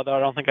poll, although I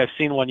don't think I've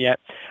seen one yet.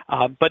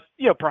 But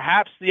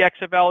perhaps the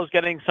XFL is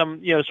getting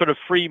some sort of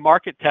free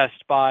market test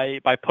by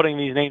putting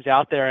these names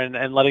out there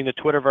and letting the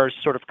Twitterverse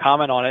sort of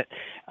comment on it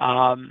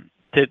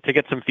to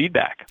get some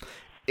feedback.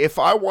 If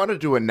I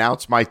wanted to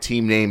announce my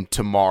team name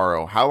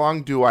tomorrow, how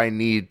long do I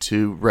need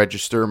to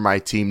register my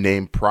team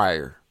name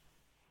prior?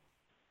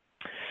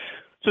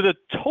 So the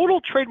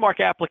total trademark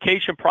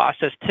application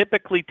process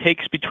typically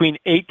takes between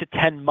 8 to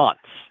 10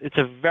 months. It's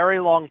a very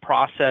long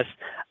process.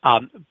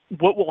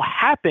 What will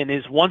happen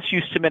is once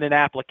you submit an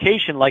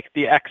application like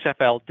the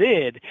XFL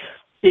did,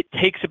 it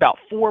takes about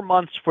 4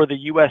 months for the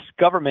U.S.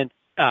 government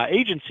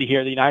agency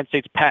here, the United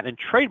States Patent and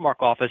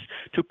Trademark Office,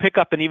 to pick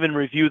up and even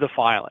review the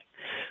filing.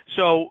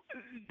 So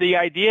the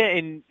idea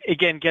in,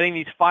 again, getting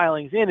these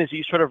filings in is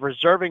you sort of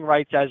reserving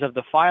rights as of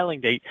the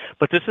filing date,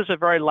 but this is a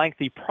very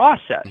lengthy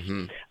process.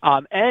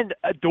 And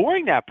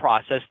during that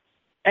process,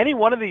 any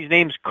one of these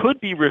names could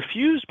be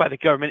refused by the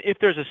government if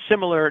there's a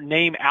similar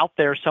name out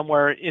there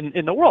somewhere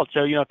in the world.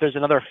 So, if there's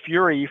another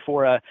Fury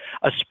for a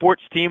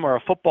sports team or a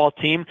football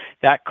team,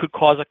 that could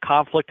cause a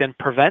conflict and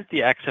prevent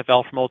the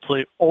XFL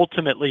from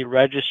ultimately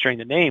registering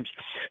the names.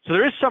 So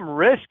there is some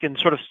risk in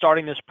sort of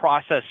starting this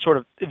process sort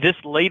of this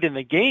late in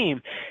the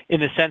game,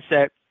 in the sense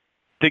that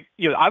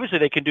obviously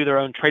they can do their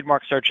own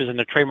trademark searches and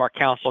the Trademark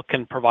Council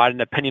can provide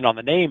an opinion on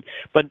the name,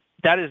 but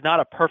that is not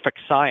a perfect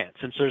science.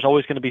 And so there's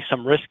always going to be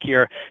some risk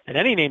here that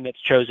any name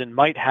that's chosen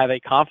might have a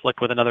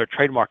conflict with another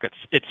trademark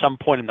at some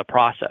point in the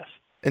process.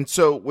 And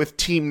so with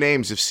team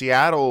names, if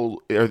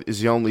Seattle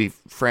is the only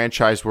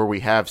franchise where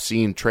we have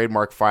seen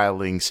trademark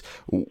filings,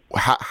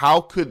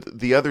 how could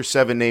the other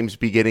 7 names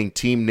be getting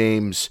team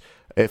names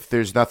if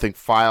there's nothing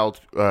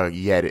filed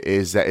yet?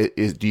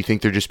 Do you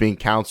think they're just being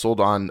counseled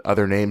on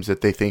other names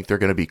that they think they're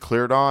going to be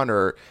cleared on,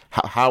 or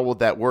how will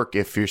that work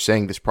if you're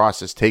saying this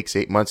process takes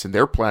 8 months and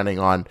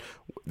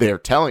they're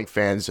telling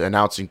fans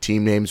announcing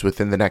team names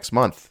within the next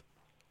month?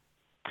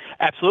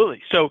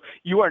 Absolutely. So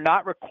you are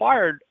not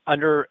required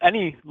under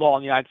any law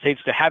in the United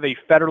States to have a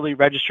federally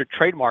registered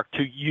trademark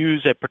to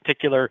use a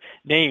particular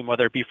name,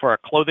 whether it be for a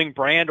clothing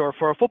brand or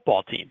for a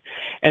football team.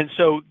 And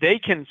so they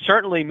can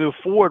certainly move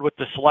forward with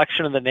the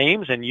selection of the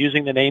names and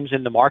using the names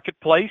in the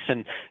marketplace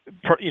and,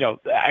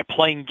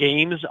 playing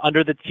games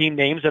under the team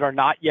names that are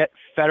not yet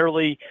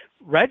federally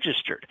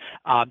registered.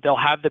 They'll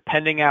have the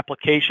pending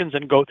applications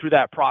and go through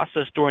that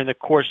process during the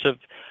course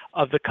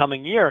of the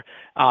coming year.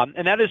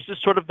 And that is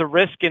just sort of the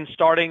risk in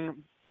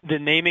starting the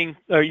naming,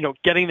 or,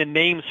 getting the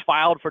names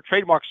filed for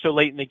trademarks so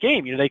late in the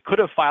game. They could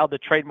have filed the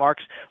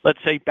trademarks,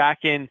 let's say,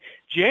 back in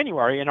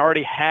January and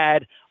already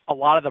had a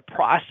lot of the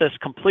process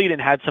complete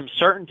and had some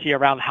certainty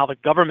around how the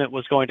government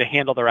was going to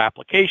handle their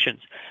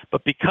applications.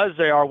 But because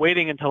they are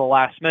waiting until the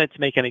last minute to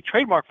make any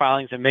trademark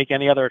filings and make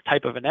any other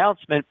type of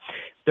announcement,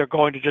 they're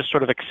going to just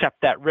sort of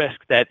accept that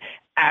risk that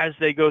as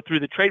they go through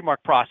the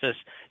trademark process,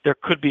 there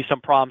could be some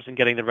problems in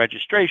getting the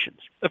registrations.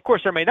 Of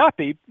course, there may not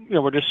be.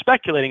 We're just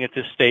speculating at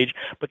this stage,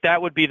 but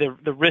that would be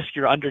the risk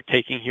you're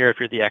undertaking here if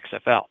you're the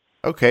XFL.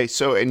 Okay,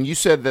 so, and you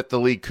said that the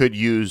league could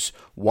use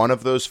one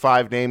of those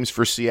 5 names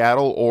for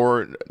Seattle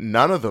or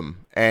none of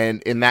them.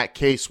 And in that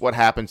case, what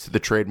happens to the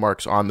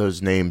trademarks on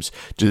those names?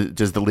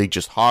 Does the league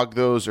just hog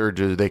those, or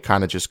do they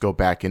kind of just go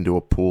back into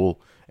a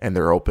pool and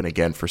they're open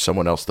again for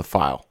someone else to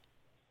file?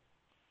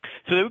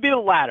 So it would be the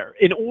latter.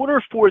 In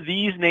order for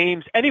these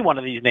names, any one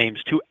of these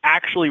names, to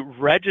actually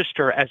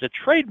register as a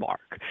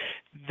trademark,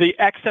 the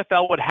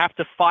XFL would have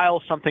to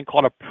file something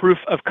called a proof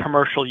of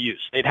commercial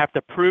use. They'd have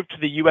to prove to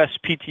the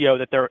USPTO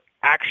that they're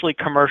actually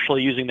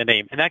commercially using the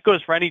name. And that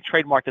goes for any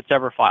trademark that's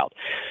ever filed.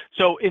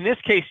 So in this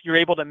case, you're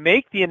able to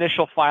make the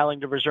initial filing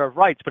to reserve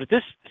rights. But at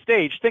this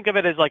stage, think of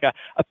it as like a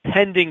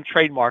pending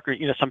trademark, or,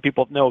 some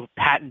people know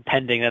patent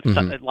pending. That's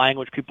some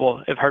language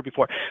people have heard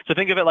before. So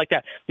think of it like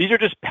that. These are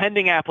just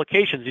pending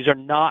applications. These are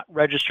not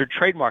registered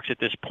trademarks at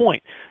this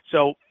point.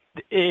 So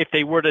if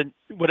they were to,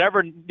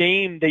 whatever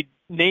names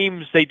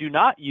they do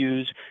not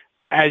use,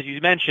 as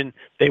you mentioned,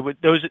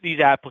 these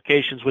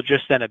applications would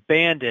just then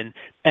abandon,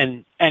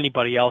 and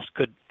anybody else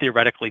could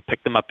theoretically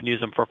pick them up and use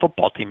them for a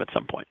football team at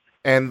some point.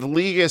 And the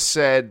league has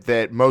said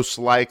that most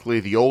likely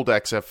the old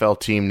XFL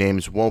team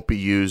names won't be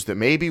used. That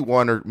maybe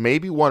one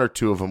or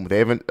two of them. They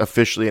haven't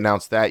officially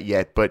announced that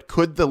yet. But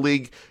could the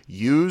league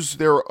use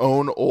their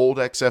own old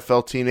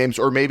XFL team names,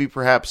 or maybe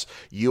perhaps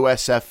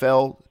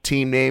USFL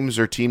team names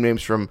or team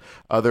names from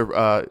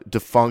other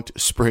defunct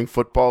spring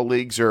football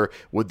leagues, or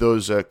would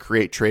those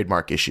create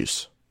trademark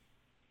issues?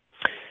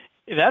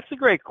 That's a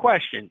great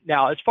question.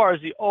 Now, as far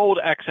as the old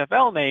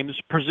XFL names,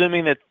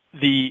 presuming that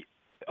the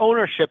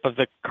ownership of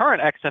the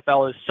current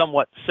XFL is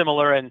somewhat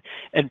similar and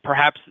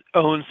perhaps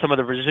owns some of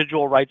the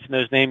residual rights in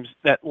those names,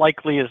 that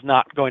likely is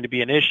not going to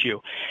be an issue.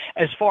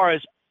 As far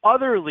as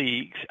other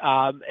leagues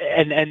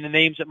and the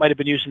names that might have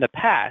been used in the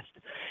past,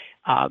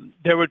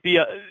 there would be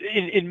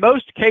in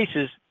most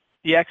cases,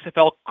 the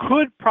XFL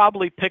could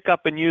probably pick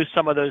up and use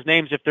some of those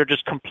names if they're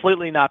just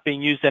completely not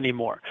being used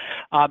anymore.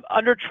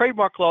 Under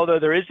trademark law, though,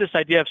 there is this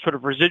idea of sort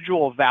of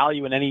residual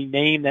value in any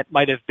name that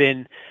might have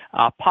been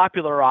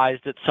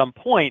popularized at some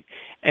point.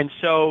 And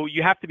so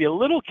you have to be a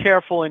little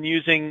careful in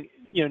using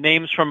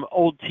names from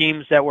old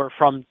teams that were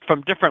from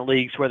different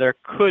leagues, where there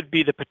could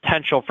be the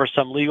potential for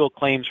some legal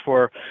claims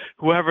for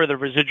whoever the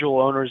residual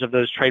owners of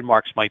those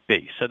trademarks might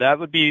be. So that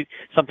would be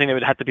something that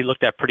would have to be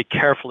looked at pretty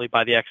carefully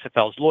by the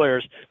XFL's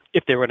lawyers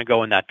if they were going to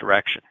go in that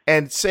direction.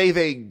 And say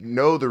they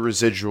know the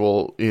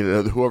residual,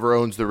 whoever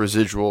owns the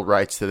residual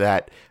rights to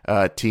that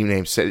team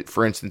name. Say,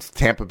 for instance,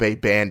 Tampa Bay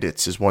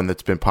Bandits is one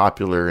that's been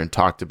popular and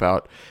talked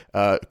about.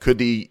 Could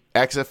the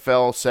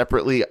XFL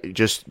separately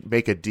just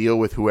make a deal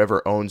with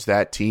whoever owns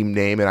that team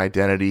name and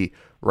identity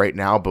right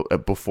now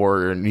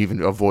before, and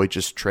even avoid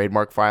just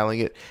trademark filing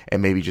it,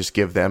 and maybe just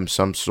give them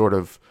some sort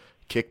of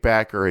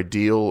kickback or a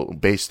deal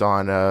based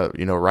on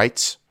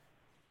rights?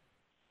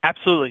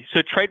 Absolutely.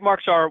 So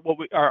trademarks are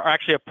are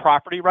actually a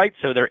property right.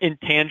 So they're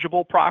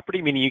intangible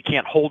property, meaning you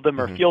can't hold them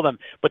or feel them,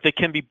 but they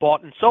can be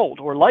bought and sold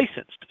or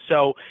licensed.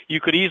 So you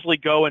could easily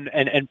go and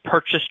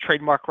purchase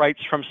trademark rights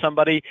from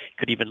somebody. You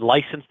could even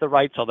license the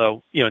rights,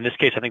 although, in this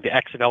case, I think the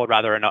XFL would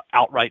rather an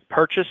outright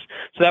purchase.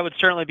 So that would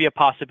certainly be a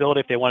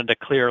possibility if they wanted to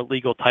clear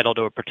legal title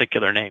to a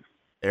particular name.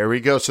 There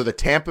we go. So the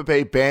Tampa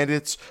Bay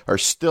Bandits are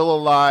still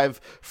alive.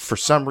 For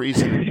some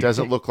reason, it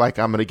doesn't look like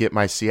I'm going to get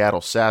my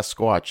Seattle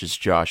Sasquatches,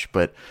 Josh,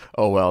 but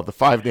oh well. The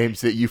 5 names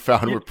that you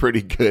found were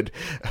pretty good.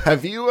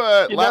 Have you...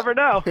 you never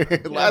know.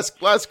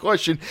 Last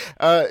question.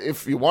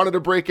 If you wanted to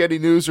break any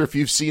news, or if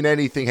you've seen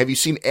anything, have you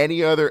seen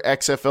any other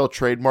XFL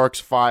trademarks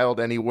filed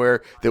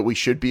anywhere that we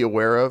should be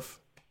aware of?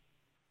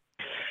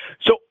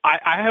 So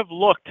I have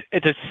looked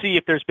to see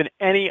if there's been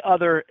any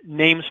other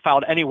names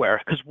filed anywhere,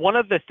 because one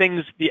of the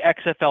things the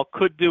XFL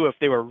could do if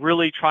they were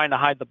really trying to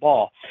hide the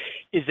ball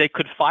is they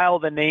could file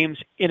the names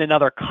in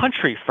another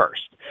country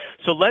first.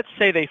 So let's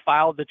say they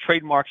filed the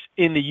trademarks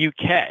in the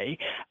UK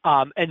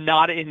and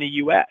not in the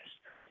US.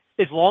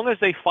 As long as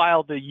they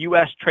filed the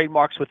U.S.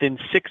 trademarks within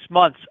 6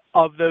 months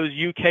of those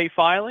UK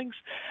filings,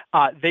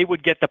 they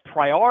would get the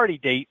priority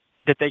date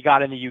that they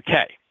got in the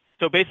UK.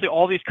 So basically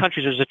all these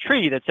countries, there's a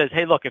treaty that says,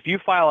 hey, look, if you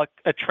file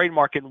a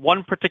trademark in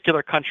one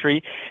particular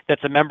country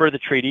that's a member of the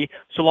treaty,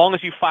 so long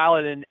as you file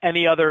it in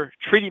any other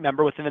treaty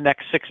member within the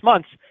next 6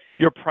 months,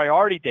 your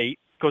priority date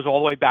goes all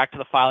the way back to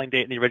the filing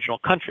date in the original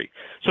country.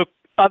 So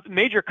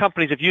major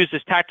companies have used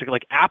this tactic,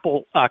 like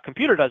Apple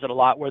Computer does it a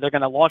lot, where they're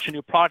going to launch a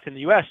new product in the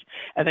U.S.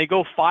 and they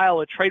go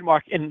file a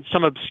trademark in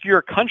some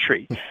obscure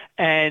country,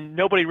 and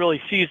nobody really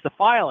sees the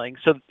filing,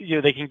 so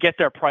they can get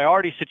their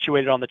priority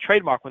situated on the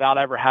trademark without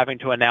ever having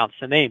to announce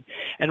the name.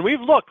 And we've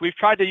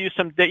tried to use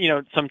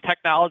some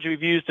technology.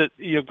 We've used to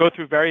go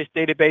through various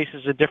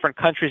databases in different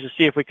countries to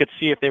see if we could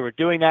see if they were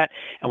doing that,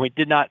 and we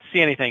did not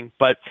see anything.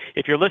 But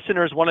if your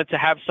listeners wanted to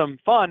have some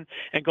fun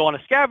and go on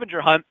a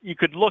scavenger hunt, you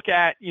could look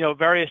at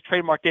various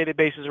trademark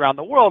databases around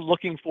the world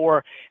looking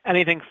for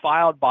anything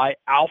filed by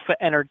Alpha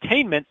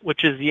Entertainment,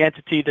 which is the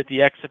entity that the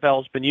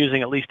XFL has been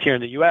using, at least here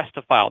in the U.S.,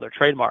 to file their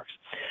trademarks.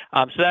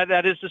 So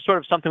that is just sort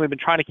of something we've been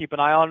trying to keep an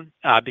eye on,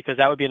 because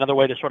that would be another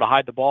way to sort of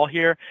hide the ball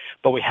here,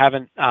 but we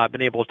haven't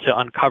been able to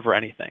uncover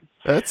anything.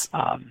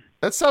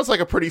 That sounds like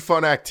a pretty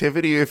fun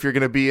activity if you're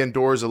going to be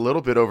indoors a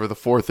little bit over the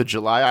 4th of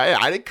July.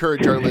 I'd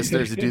encourage our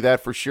listeners to do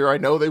that for sure. I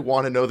know they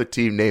want to know the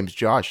team names,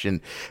 Josh, and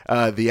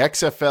the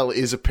XFL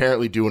is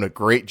apparently doing a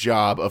great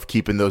job of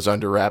keeping those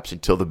under wraps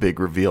until the big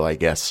reveal, I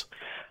guess.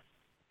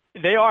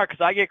 They are,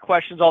 because I get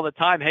questions all the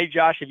time. Hey,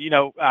 Josh,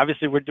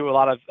 obviously we're doing a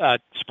lot of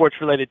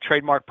sports-related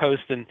trademark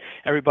posts, and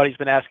everybody's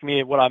been asking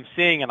me what I'm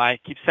seeing, and I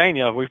keep saying,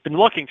 we've been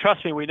looking.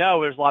 Trust me, we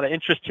know there's a lot of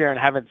interest here and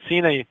haven't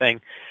seen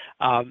anything.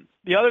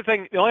 The only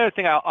other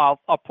thing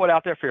I'll put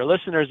out there for your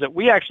listeners, that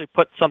we actually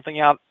put something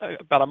out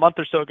about a month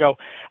or so ago.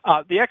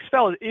 The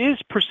XFL is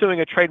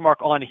pursuing a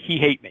trademark on "He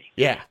Hate Me."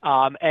 Yeah.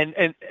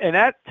 And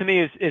that to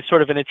me is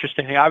sort of an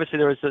interesting thing. Obviously,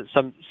 there was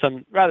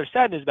some rather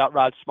sad news about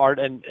Rod Smart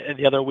and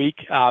the other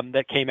week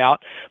that came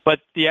out,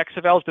 but the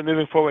XFL has been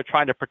moving forward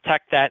trying to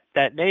protect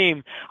that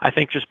name. I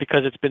think just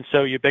because it's been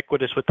so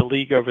ubiquitous with the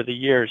league over the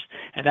years,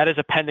 and that is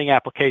a pending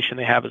application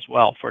they have as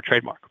well for a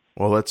trademark.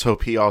 Well, let's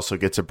hope he also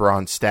gets a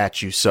bronze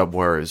statue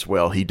somewhere as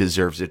well. He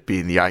deserves it,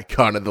 being the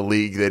icon of the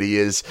league that he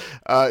is.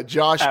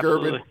 Josh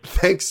Absolutely. Gerben,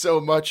 thanks so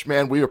much,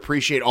 man. We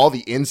appreciate all the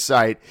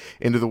insight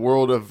into the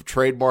world of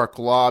trademark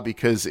law,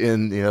 because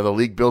in the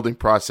league building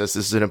process,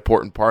 this is an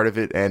important part of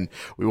it, and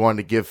we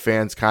wanted to give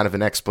fans kind of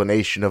an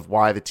explanation of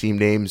why the team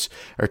names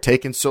are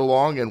taking so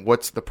long and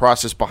what's the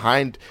process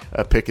behind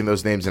picking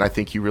those names, and I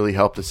think you really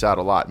helped us out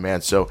a lot,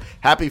 man. So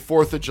happy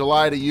 4th of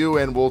July to you,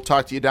 and we'll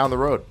talk to you down the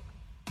road.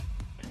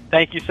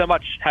 Thank you so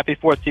much. Happy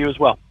 4th to you as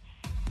well.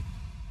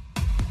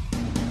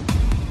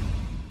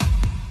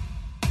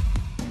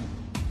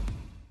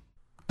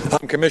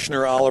 I'm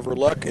Commissioner Oliver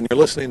Luck, and you're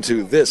listening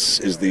to This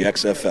is the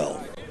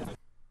XFL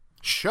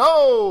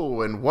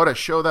Show. And what a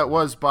show that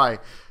was by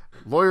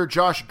lawyer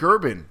Josh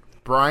Gerben.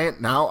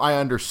 Bryant, now I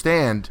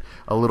understand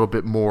a little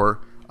bit more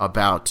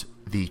about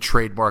the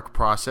trademark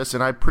process,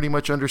 and I pretty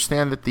much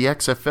understand that the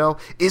XFL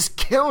is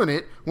killing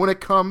it when it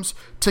comes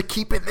to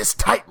keeping this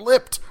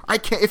tight-lipped. I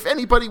can't. If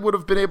anybody would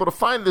have been able to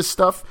find this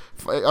stuff,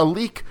 a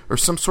leak or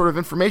some sort of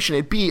information,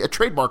 it'd be a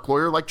trademark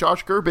lawyer like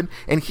Josh Gerben,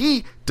 and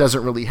he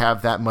doesn't really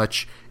have that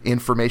much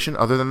information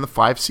other than the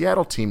 5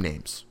 Seattle team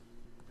names.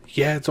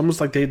 Yeah, it's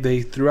almost like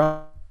they threw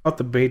out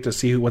the bait to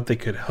see what they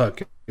could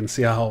hook and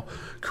see how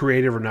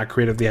creative or not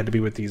creative they had to be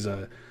with these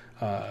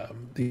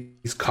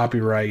these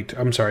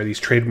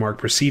trademark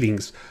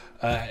proceedings.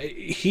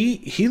 This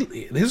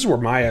is where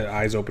my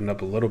eyes opened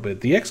up a little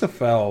bit. The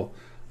XFL,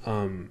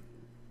 how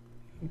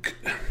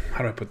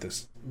do I put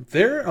this?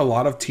 There are a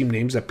lot of team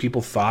names that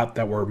people thought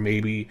that were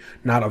maybe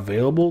not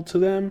available to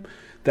them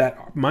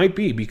that might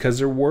be, because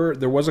there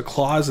was a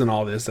clause in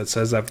all this that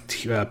says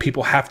that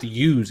people have to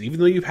use, even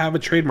though you have a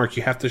trademark,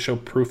 you have to show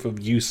proof of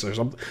use or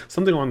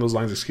something along those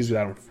lines. Excuse me,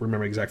 I don't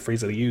remember the exact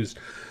phrase that he used.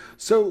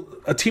 So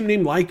a team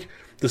name like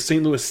the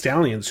St. Louis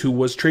Stallions, who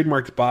was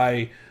trademarked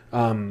by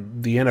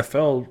the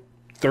NFL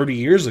 30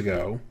 years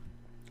ago,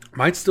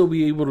 might still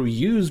be able to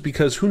use,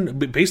 because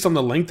based on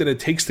the length that it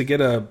takes to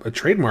get a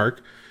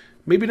trademark,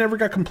 maybe never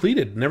got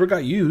completed, never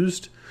got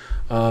used.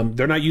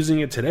 They're not using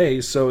it today,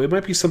 so it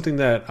might be something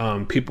that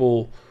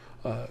people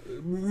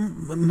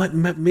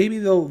maybe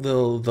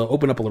they'll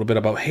open up a little bit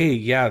about. Hey,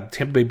 yeah,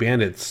 Tampa Bay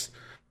Bandits,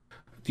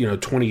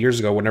 20 years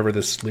ago, whenever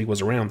this league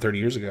was around, 30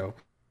 years ago.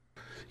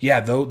 Yeah,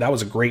 though that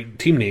was a great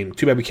team name.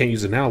 Too bad we can't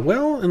use it now.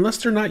 Well, unless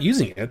they're not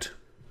using it,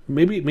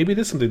 maybe it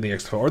is something in the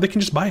XFL, or they can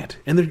just buy it,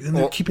 and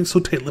they're keeping so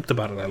tight-lipped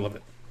about it. I love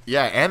it.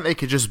 Yeah, and they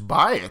could just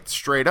buy it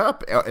straight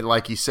up,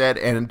 like he said.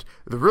 And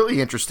the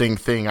really interesting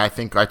thing I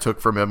think I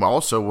took from him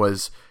also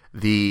was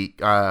the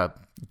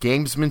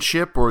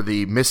gamesmanship or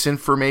the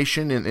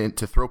misinformation and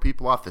to throw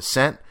people off the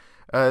scent,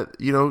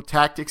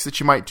 tactics that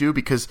you might do,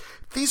 because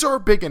these are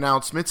big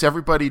announcements.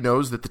 Everybody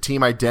knows that the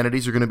team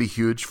identities are going to be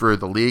huge for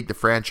the league, the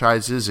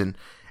franchises, and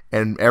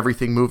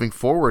everything moving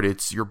forward.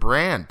 It's your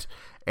brand.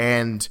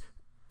 And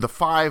the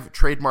 5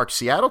 trademark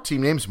Seattle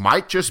team names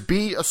might just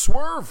be a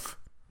swerve,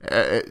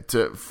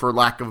 for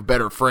lack of a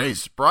better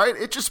phrase, right?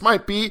 It just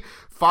might be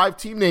 5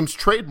 team names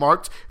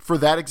trademarked for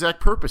that exact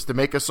purpose, to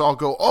make us all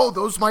go, oh,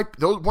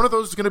 one of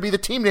those is going to be the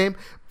team name,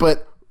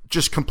 but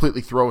just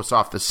completely throw us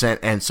off the scent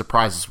and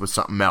surprise us with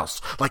something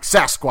else, like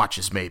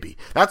Sasquatches maybe.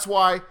 That's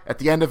why, at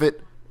the end of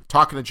it,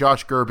 talking to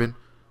Josh Gerben,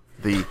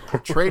 the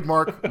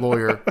trademark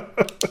lawyer,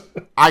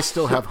 I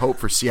still have hope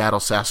for Seattle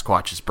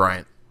Sasquatches,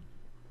 Bryant.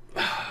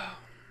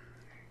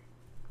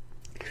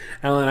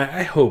 Alan,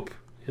 I hope,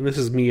 and this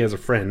is me as a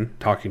friend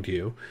talking to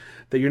you,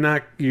 that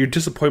your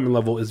disappointment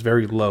level is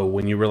very low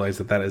when you realize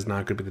that is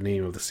not going to be the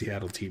name of the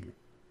Seattle team.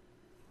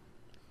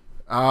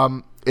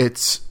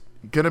 It's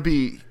going to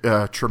be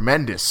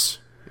tremendous.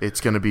 I'm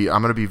going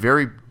to be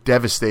very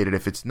devastated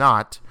if it's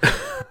not,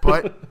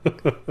 but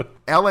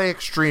LA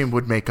Extreme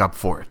would make up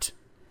for it.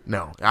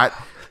 No, I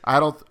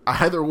don't.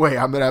 Either way,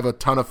 I'm going to have a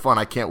ton of fun.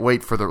 I can't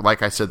wait for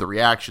like I said, the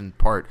reaction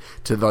part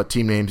to the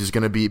team names is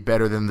going to be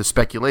better than the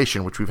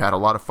speculation, which we've had a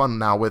lot of fun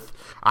now with,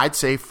 I'd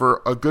say,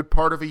 for a good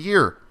part of a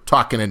year,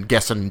 talking and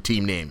guessing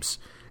team names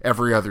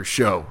every other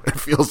show. It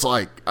feels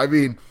like. I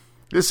mean,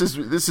 this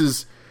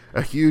is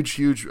a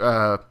huge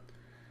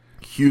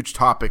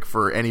topic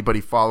for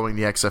anybody following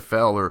the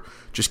XFL or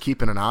just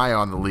keeping an eye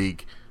on the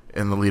league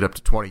in the lead up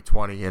to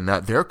 2020. And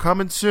that they're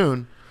coming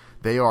soon.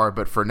 They are,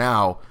 but for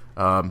now,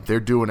 they're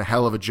doing a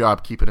hell of a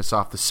job keeping us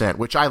off the scent,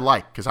 which I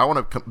like, because I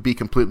want to be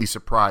completely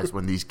surprised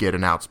when these get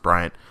announced,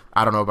 Bryant.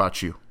 I don't know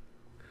about you.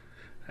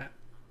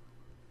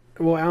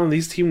 Well, Alan,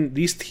 these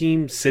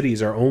team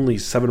cities are only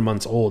 7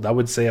 months old. I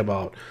would say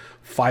about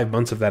 5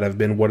 months of that have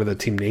been, what are the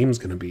team names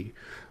going to be?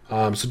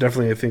 So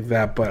definitely I think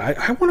that, but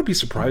I want to be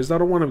surprised. I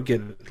don't want to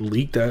get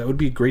leaked. It would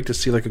be great to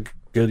see like a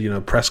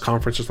good, press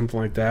conference or something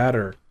like that,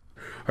 or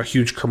a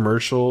huge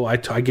commercial. I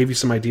gave you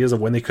some ideas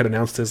of when they could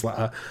announce this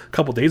a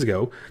couple days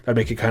ago. That'd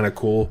make it kind of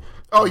cool.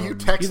 Oh, you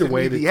texted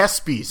me the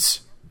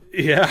ESPYs.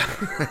 Yeah,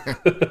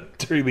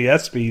 during the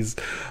ESPYs,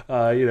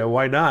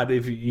 why not?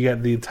 If you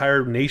got the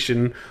entire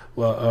nation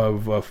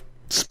of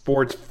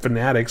sports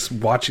fanatics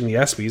watching the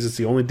ESPYs, it's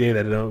the only day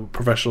that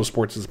professional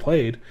sports is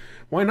played.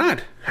 Why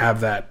not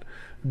have that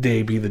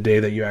day be the day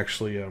that you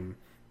actually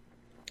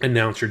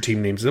announce your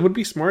team names? That would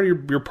be smart. You're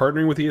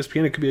partnering with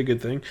ESPN. It could be a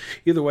good thing.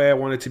 Either way, I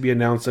want it to be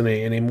announced in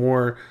a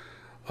more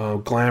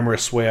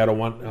glamorous way. I don't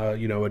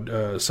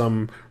want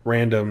some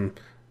random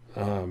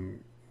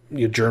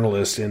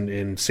journalist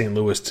in St.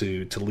 Louis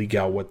to leak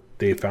out what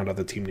they found out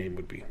the team name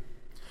would be.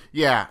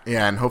 Yeah,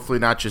 and hopefully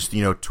not just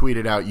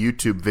tweeted out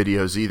YouTube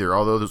videos either.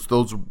 Although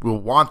those will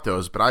want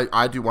those, but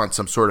I do want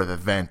some sort of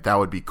event. That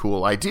would be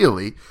cool.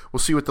 Ideally, we'll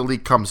see what the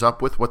league comes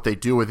up with, what they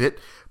do with it,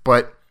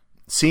 but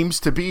seems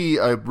to be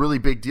a really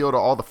big deal to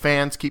all the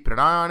fans keeping an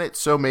eye on it.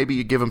 So maybe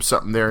you give them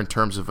something there in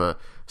terms of a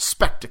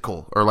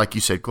spectacle, or like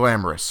you said,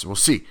 glamorous. We'll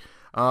see.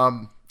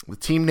 the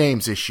team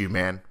names issue,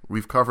 man.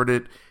 We've covered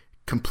it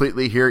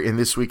completely here in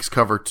this week's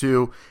cover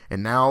 2,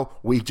 and now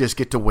we just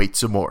get to wait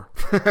some more.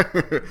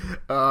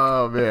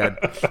 Oh, man.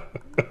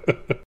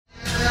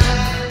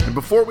 And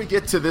before we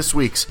get to this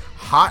week's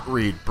hot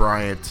read,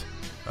 Bryant,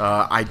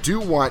 I do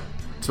want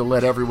to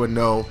let everyone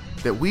know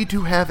that we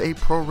do have a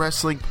pro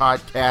wrestling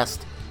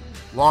podcast,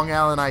 Long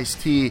Island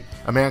Iced Tea,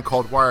 A Man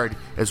Called Wired,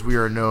 as we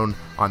are known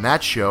on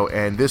that show.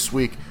 And this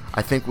week,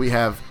 I think we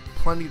have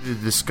plenty to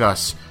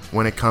discuss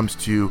when it comes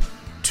to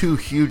 2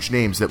 huge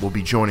names that will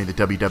be joining the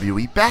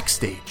WWE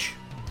backstage.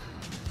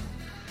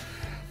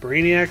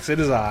 Brainiacs, it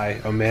is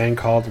I, A Man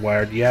Called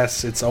Wired.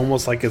 Yes, it's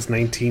almost like it's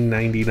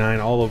 1999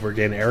 all over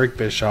again. Eric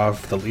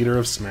Bischoff, the leader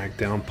of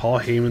SmackDown. Paul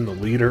Heyman, the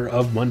leader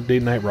of Monday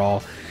Night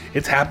Raw.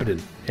 It's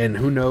happening. And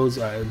who knows,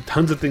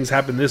 tons of things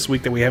happened this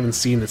week that we haven't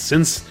seen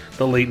since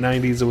the late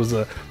 90s. It was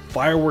a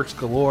fireworks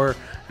galore.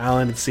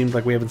 Alan, it seems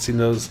like we haven't seen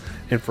those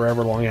in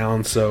forever long,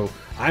 Alan. So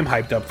I'm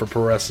hyped up for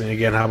pro wrestling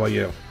again. How about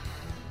you?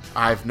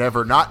 I've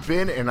never not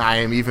been, and I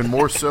am even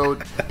more so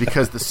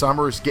because the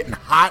summer is getting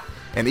hot,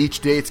 and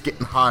each day it's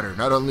getting hotter.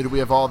 Not only do we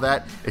have all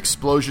that,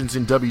 explosions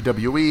in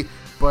WWE,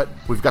 but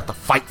we've got the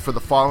Fight for the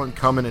Fallen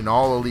coming in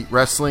All Elite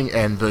Wrestling,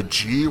 and the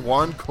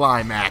G1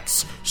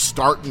 Climax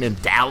starting in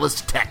Dallas,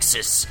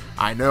 Texas.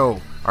 I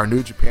know our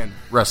New Japan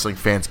Wrestling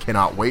fans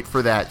cannot wait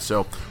for that,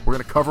 so we're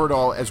going to cover it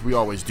all as we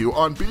always do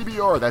on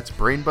BBR. That's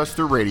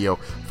Brainbuster Radio.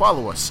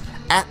 Follow us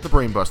at the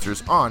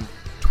Brainbusters on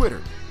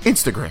Twitter,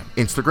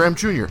 Instagram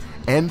Junior,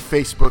 and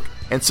Facebook,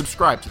 and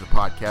subscribe to the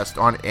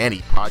podcast on any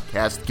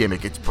podcast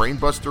gimmick. It's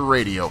Brainbuster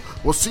Radio.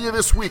 We'll see you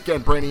this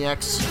weekend,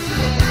 Brainiacs.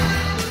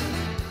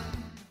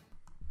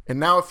 And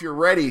now if you're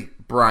ready,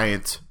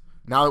 Bryant,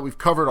 now that we've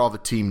covered all the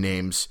team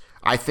names,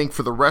 I think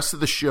for the rest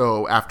of the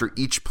show, after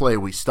each play,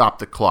 we stop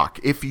the clock.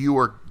 If you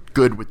are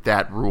good with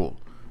that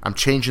rule. I'm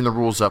changing the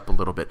rules up a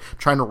little bit,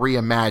 trying to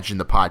reimagine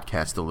the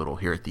podcast a little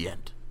here at the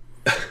end.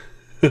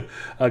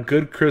 A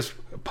good crisp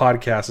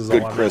podcast is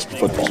Good all crisp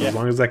football. As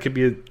long as that can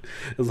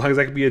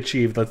be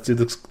achieved, let's do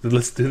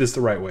this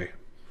the right way.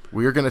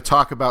 We are going to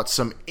talk about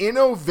some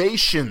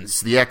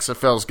innovations the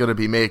XFL is going to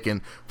be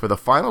making for the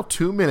final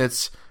 2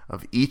 minutes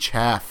of each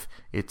half.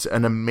 It's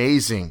an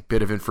amazing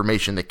bit of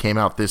information that came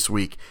out this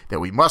week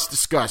that we must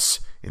discuss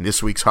in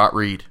this week's Hot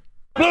Read.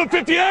 Blue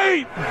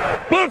 58!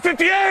 Blue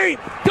 58!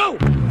 Go!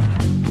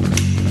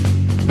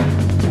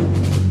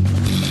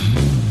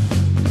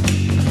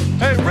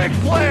 Hey, Ric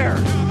Flair!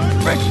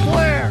 Ric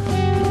Flair!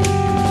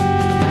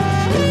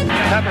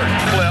 Pepper,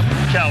 Flip,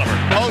 Caliber.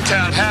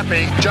 Motown,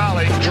 Happy,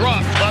 Jolly,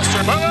 Drunk, Buster,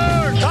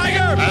 Boomer,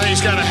 Tiger! I think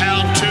he's got a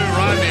hound too,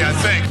 Rodney, I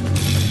think.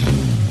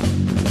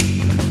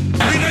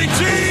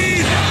 B-19!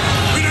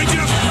 B-19!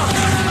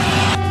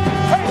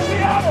 Hey,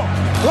 Seattle!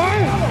 Where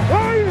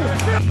are you?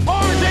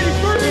 Orange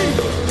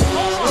 83!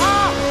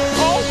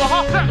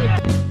 Omaha!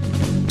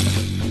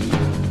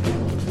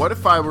 What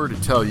if I were to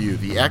tell you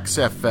the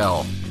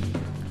XFL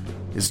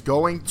is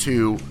going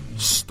to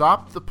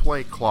stop the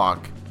play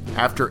clock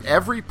after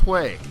every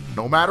play,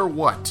 no matter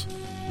what,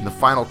 in the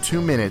final 2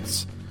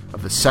 minutes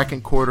of the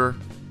second quarter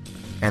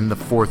and the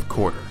fourth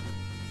quarter?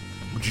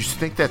 Would you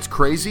think that's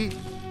crazy?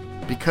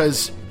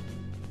 Because,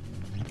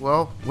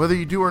 well, whether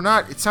you do or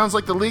not, it sounds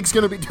like the league's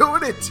going to be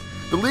doing it.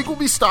 The league will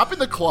be stopping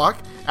the clock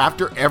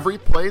after every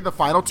play in the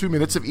final 2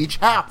 minutes of each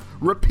half.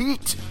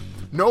 Repeat.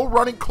 No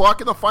running clock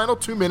in the final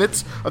 2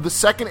 minutes of the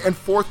second and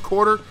fourth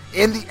quarter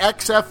in the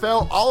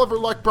XFL. Oliver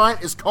Luck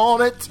Bryant is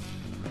calling it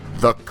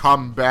the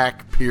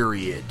comeback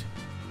period.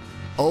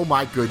 Oh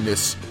my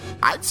goodness.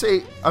 I'd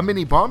say a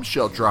mini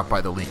bombshell dropped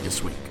by the league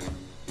this week.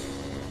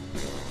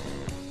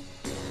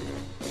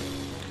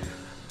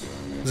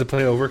 Is the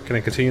play over? Can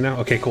I continue now?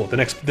 Okay, cool. The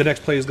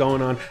next play is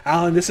going on.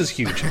 Alan, this is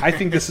huge. I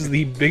think this is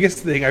the biggest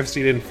thing I've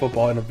seen in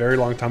football in a very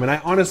long time, and I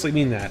honestly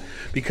mean that,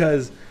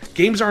 because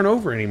games aren't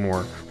over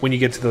anymore when you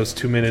get to those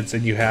 2 minutes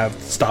and you have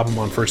to stop them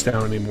on first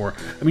down anymore.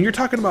 I mean, you're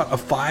talking about a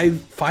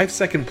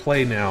 5-second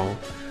play now.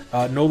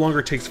 No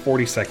longer takes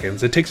 40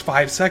 seconds. It takes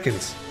 5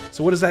 seconds.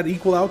 So what does that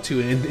equal out to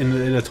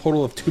in a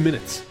total of 2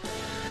 minutes?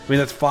 I mean,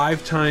 that's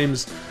 5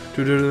 times.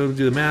 Do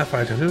the math.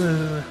 5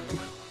 times.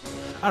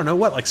 I don't know,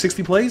 what, like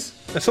 60 plays?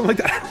 Something like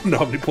that. I don't know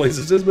how many plays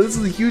this is, but this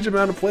is a huge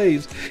amount of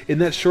plays in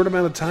that short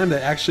amount of time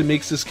that actually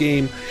makes this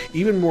game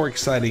even more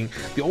exciting.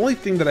 The only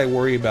thing that I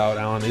worry about,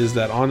 Alan, is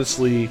that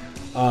honestly,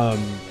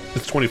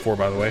 it's 24,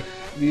 by the way.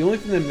 The only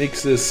thing that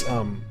makes this,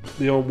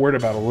 worried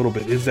about a little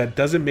bit is that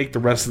doesn't make the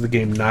rest of the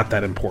game not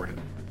that important.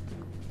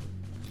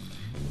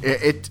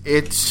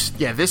 It's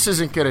this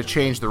isn't going to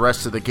change the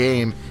rest of the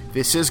game.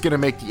 This is going to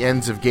make the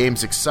ends of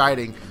games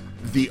exciting.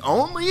 The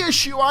only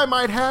issue I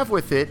might have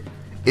with it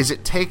is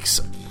it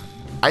takes,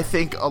 I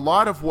think, a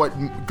lot of what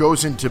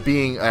goes into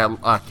being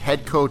a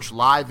head coach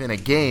live in a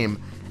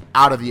game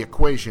out of the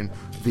equation.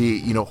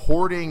 The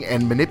hoarding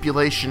and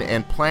manipulation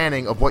and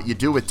planning of what you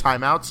do with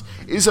timeouts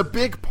is a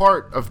big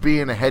part of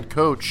being a head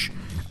coach.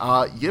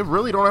 You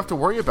really don't have to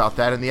worry about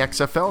that in the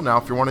XFL now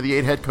if you're one of the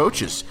 8 head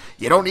coaches.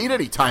 You don't need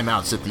any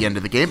timeouts at the end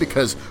of the game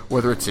because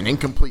whether it's an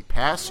incomplete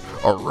pass,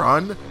 a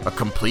run, a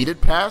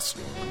completed pass,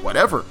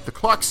 whatever, the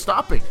clock's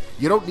stopping.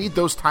 You don't need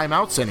those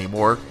timeouts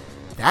anymore.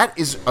 That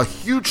is a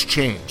huge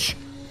change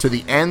to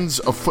the ends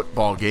of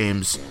football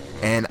games,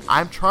 and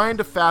I'm trying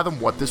to fathom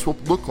what this will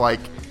look like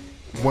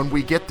when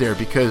we get there,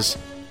 because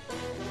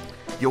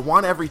you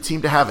want every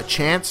team to have a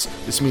chance.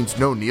 This means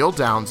no kneel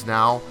downs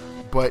now,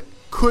 but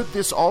could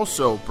this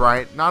also,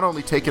 Bryant, not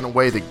only taking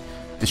away the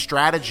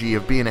strategy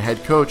of being a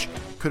head coach,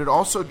 could it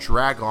also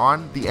drag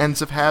on the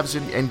ends of halves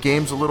and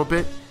games a little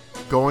bit,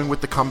 going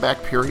with the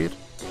comeback period?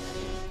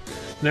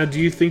 Now,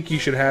 do you think you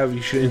should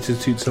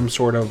institute some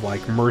sort of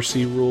like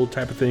mercy rule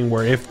type of thing,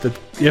 where if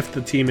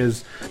the team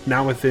is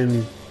now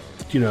within,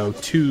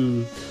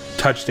 2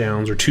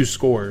 touchdowns or 2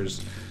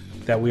 scores,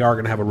 that we are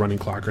going to have a running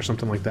clock or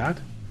something like that?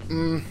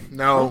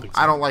 No,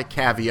 I don't like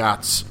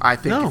caveats. I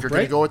think if you're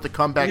going to go with the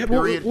comeback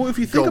period, well, if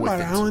you think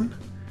about it, Alan.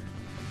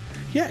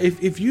 Yeah,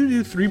 if you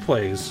do 3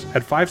 plays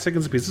at 5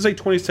 seconds apiece, let's say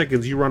 20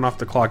 seconds, you run off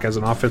the clock as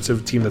an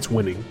offensive team that's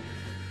winning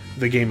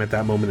the game at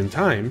that moment in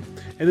time,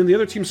 and then the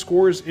other team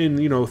scores in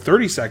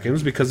 30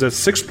 seconds because that's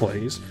 6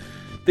 plays,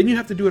 then you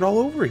have to do it all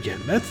over again.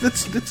 That's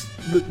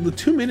the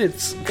 2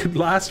 minutes could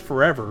last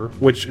forever,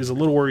 which is a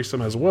little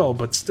worrisome as well.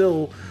 But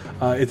still,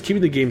 it's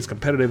keeping the games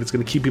competitive. It's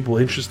going to keep people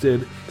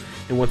interested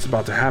in what's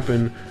about to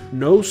happen.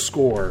 No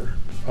score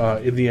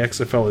in the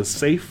XFL is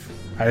safe.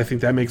 I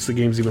think that makes the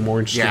games even more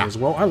interesting as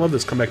well. I love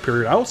this comeback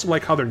period. I also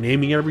like how they're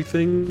naming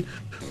everything.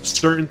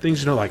 Certain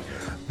things, like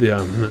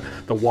the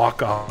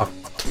walk-off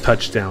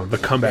touchdown, the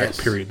comeback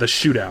period, the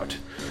shootout.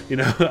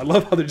 I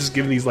love how they're just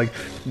giving these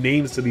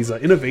names to these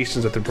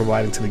innovations that they're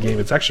providing to the game.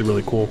 It's actually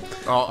really cool.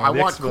 I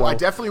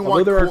definitely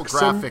want cool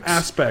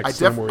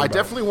graphics. I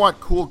definitely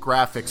want cool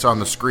graphics on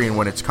the screen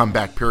when it's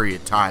comeback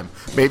period time.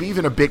 Maybe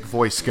even a big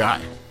voice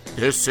guy.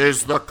 This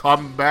is the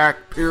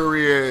comeback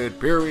period.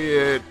 Well,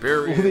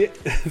 the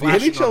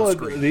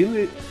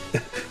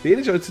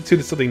NHL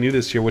instituted something new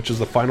this year, which is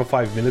the final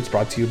 5 minutes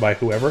brought to you by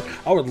whoever.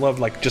 I would love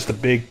just a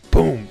big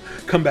boom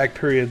comeback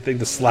period thing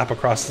to slap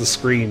across the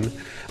screen,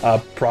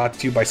 brought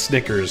to you by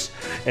Snickers,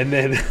 and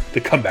then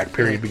the comeback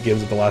period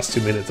begins at the last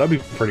 2 minutes. That'd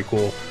be pretty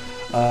cool.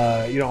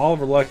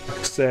 Oliver Luck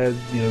said,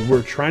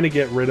 we're trying to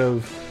get rid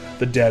of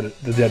the dead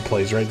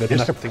plays, right?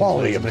 It's the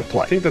quality of the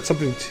play. I think that's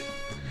something.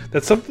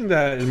 That's something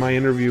that in my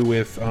interview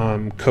with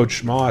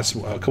Coach Moss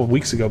a couple of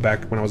weeks ago,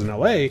 back when I was in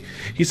LA,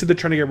 he said they're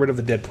trying to get rid of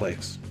the dead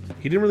plays.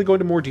 He didn't really go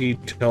into more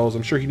details.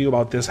 I'm sure he knew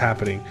about this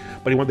happening,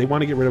 but they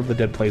want to get rid of the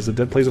dead plays. The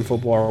dead plays in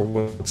football are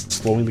what's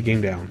slowing the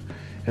game down.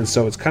 And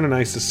so it's kind of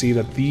nice to see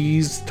that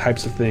these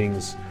types of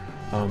things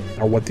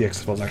are what the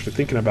XFL is actually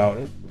thinking about.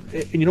 And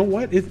you know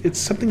what? It's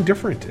something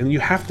different, and you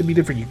have to be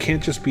different. You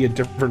can't just be a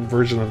different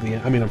version of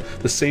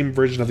the same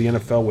version of the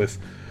NFL with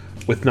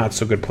not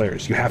so good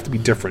players. You have to be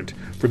different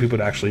for people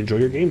to actually enjoy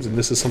your games, and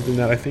this is something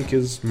that I think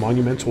is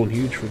monumental and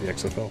huge for the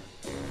XFL.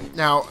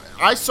 Now,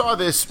 I saw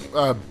this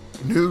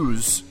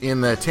news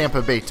in the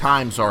Tampa Bay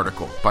Times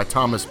article by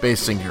Thomas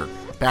Basinger.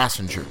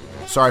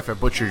 Sorry if I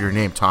butchered your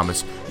name,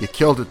 Thomas. You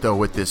killed it though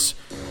with this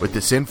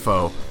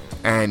info,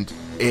 and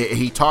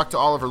he talked to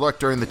Oliver Luck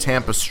during the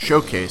Tampa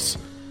showcase,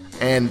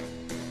 and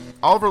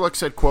Oliver Luck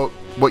said, quote,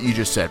 what you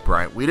just said,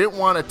 Bryant. We didn't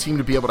want a team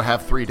to be able to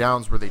have 3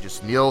 downs where they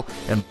just kneel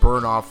and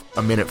burn off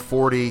a minute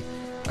 40.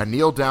 A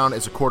kneel down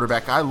as a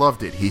quarterback, I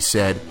loved it, he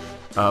said,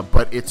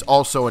 but it's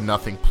also a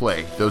nothing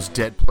play. Those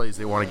dead plays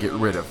they want to get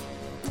rid of.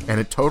 And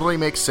it totally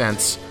makes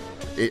sense.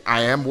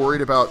 I am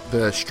worried about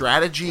the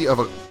strategy of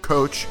a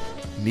coach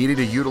needing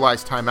to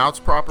utilize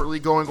timeouts properly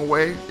going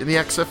away in the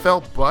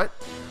XFL, but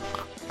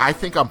I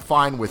think I'm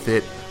fine with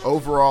it.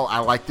 Overall, I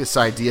like this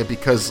idea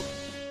because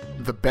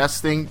the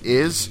best thing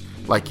is,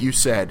 like you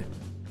said,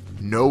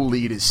 no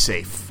lead is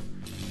safe.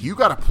 You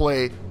got to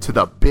play to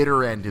the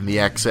bitter end in the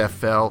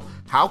XFL.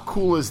 How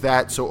cool is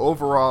that? So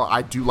overall,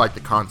 I do like the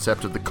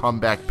concept of the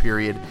comeback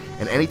period.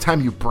 And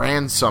anytime you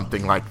brand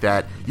something like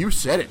that, you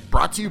said it,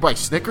 brought to you by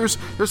Snickers,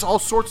 there's all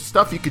sorts of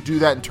stuff you could do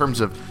that in terms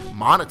of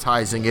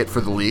monetizing it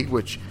for the league,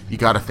 which you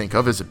got to think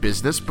of as a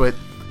business, but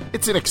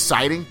it's an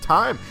exciting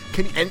time.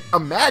 And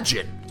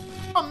imagine,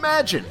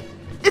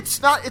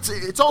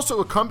 it's also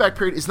a comeback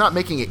period. It's not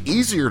making it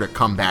easier to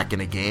come back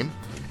in a game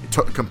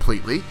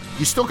completely.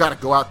 You still got to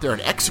go out there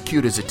and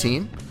execute as a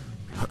team.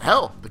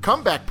 Hell, the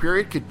comeback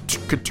period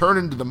could turn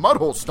into the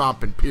mudhole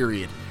stomping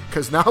period,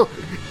 because now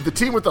the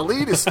team with the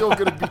lead is still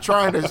going to be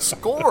trying to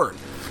score.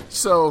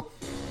 So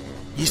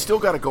you still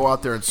got to go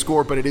out there and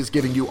score, but it is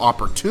giving you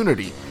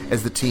opportunity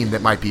as the team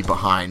that might be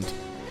behind.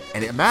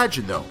 And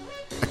imagine, though,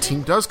 a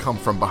team does come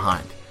from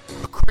behind.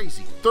 A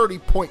crazy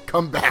 30-point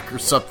comeback or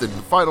something in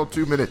the final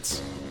 2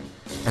 minutes.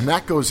 And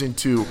that goes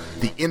into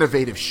the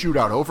innovative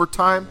shootout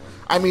overtime.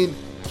 I mean,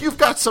 you've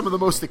got some of the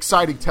most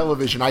exciting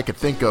television I could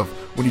think of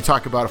when you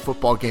talk about a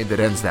football game that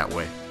ends that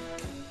way.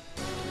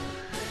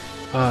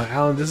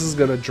 Alan, this is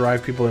going to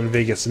drive people in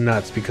Vegas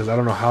nuts, because I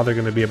don't know how they're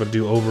going to be able to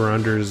do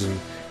over-unders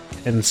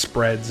and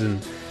spreads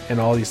and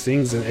all these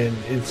things. And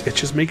it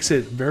just makes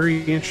it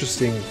very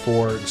interesting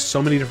for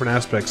so many different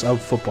aspects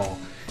of football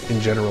in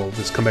general,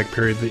 this comeback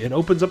period. It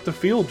opens up the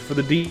field for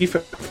the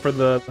defense, for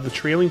the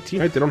trailing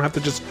team, right? They don't have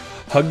to just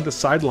hug the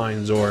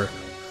sidelines or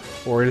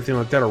or anything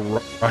like that,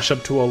 or rush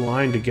up to a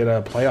line to get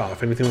a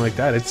playoff, anything like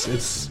that.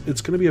 It's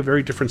going to be a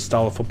very different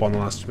style of football in the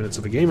last 2 minutes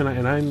of a game,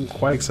 and I'm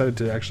quite excited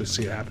to actually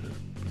see it happen.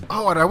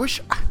 Oh, and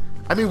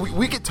I mean,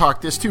 we could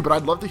talk this too, but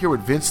I'd love to hear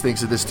what Vince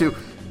thinks of this too.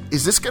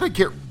 Does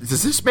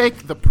this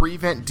make the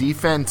prevent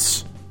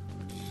defense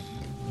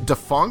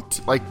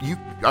defunct? Like,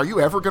 are you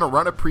ever going to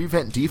run a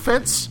prevent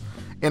defense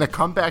in a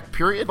comeback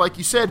period? Like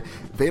you said,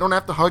 they don't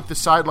have to hug the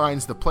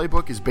sidelines. The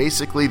playbook is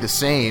basically the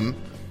same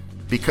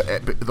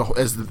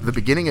as the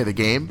beginning of the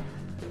game.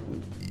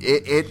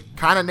 It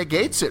kind of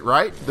negates it,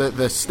 right?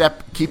 The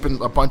step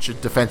keeping a bunch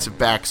of defensive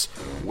backs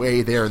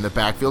way there in the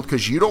backfield,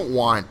 because you don't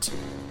want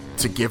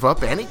to give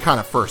up any kind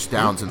of first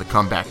downs in the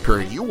comeback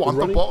period. You want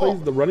the ball.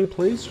 The running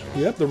plays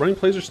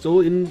are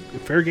still in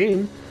fair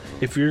game.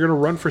 If you're going to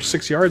run for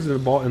 6 yards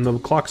and the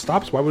clock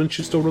stops, why wouldn't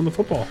you still run the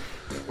football?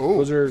 Ooh.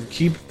 Those are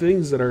key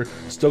things that are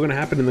still going to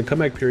happen in the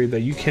comeback period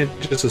that you can't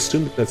just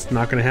assume that's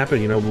not going to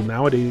happen.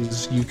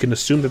 Nowadays you can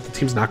assume that the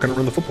team's not going to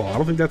run the football. I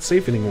don't think that's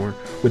safe anymore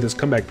with this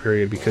comeback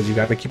period, because you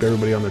got to keep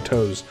everybody on their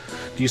toes.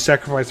 Do you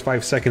sacrifice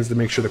 5 seconds to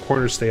make sure the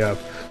corners stay up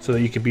so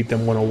that you can beat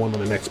them 1-on-1 on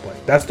the next play?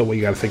 That's the way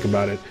you got to think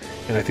about it.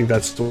 And I think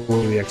that's the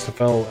way the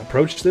XFL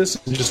approached this.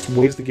 Just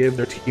ways to give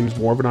their teams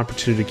more of an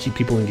opportunity to keep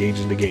people engaged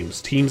in the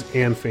games, teams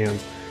and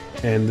fans.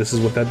 And this is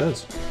what that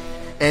does.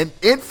 And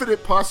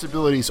infinite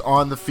possibilities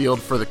on the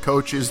field for the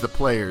coaches, the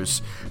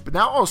players. But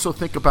now also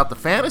think about the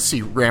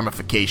fantasy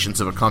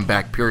ramifications of a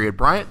comeback period,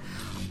 Bryant.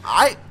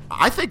 I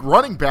think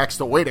running back's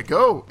the way to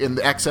go in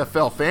the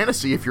XFL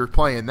fantasy if you're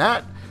playing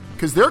that,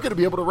 because they're going to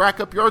be able to rack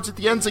up yards at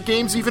the ends of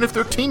games even if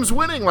their team's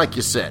winning, like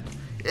you said.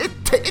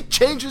 It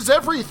changes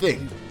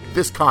everything,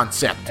 this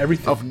concept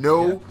of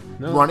no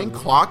running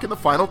clock in the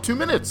final 2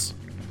 minutes.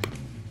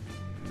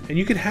 And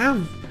you could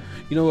have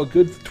a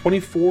good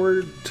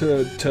 24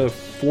 to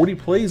 40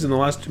 plays in the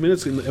last 2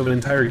 minutes of an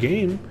entire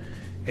game,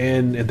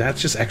 and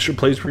that's just extra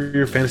plays for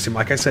your fantasy team.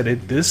 Like I said,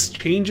 this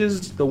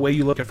changes the way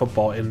you look at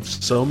football in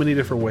so many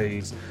different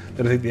ways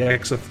that I think the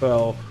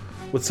XFL,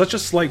 with such a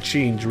slight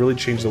change, really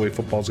changed the way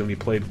football is going to be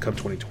played come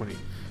 2020.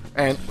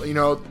 And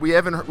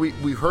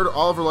we heard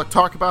Oliver Luck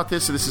talk about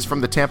this. So this is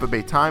from the Tampa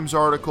Bay Times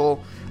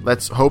article.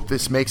 Let's hope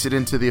this makes it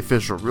into the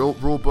official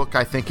rule book.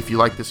 I think if you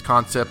like this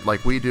concept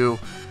like we do.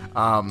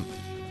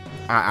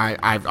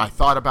 I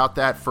thought about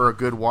that for a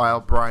good while,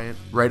 Brian,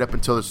 right up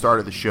until the start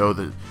of the show,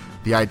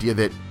 the idea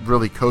that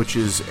really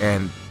coaches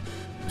and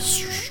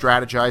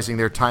strategizing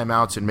their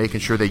timeouts and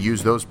making sure they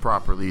use those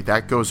properly,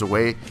 that goes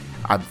away.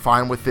 I'm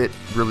fine with it.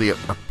 Really a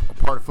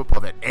part of football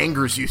that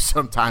angers you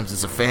sometimes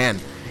as a fan,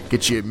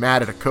 gets you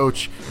mad at a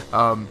coach,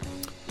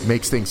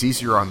 makes things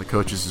easier on the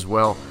coaches as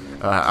well.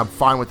 I'm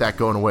fine with that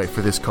going away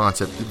for this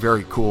concept.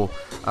 Very cool.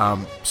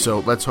 So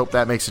let's hope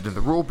that makes it in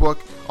the rule book.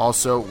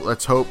 Also,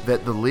 let's hope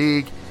that the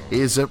league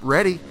is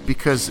ready,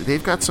 because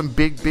they've got some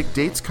big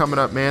dates coming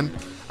up, man.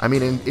 I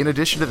mean, in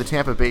addition to the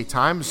Tampa Bay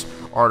Times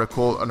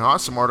article, an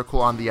awesome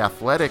article on The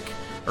Athletic,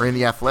 or in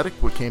The Athletic,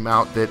 what came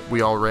out that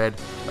we all read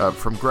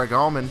from Greg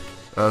Allman,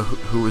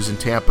 who was in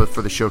Tampa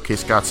for the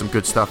showcase, got some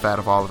good stuff out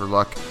of Oliver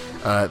Luck.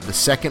 The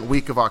second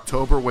week of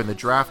October, when the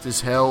draft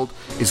is held,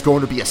 is going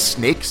to be a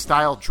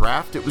snake-style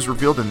draft. It was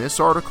revealed in this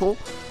article,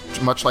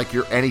 much like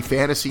any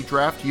fantasy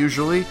draft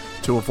usually,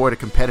 to avoid a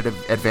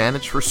competitive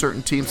advantage for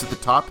certain teams at the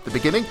top at the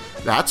beginning.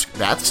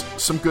 That's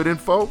some good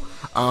info.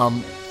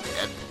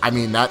 I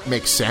mean, that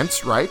makes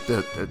sense, right?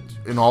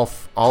 In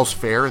all's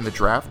fair in the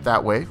draft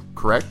that way,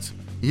 correct?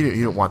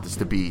 You don't want this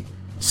to be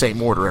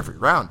same order every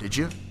round, did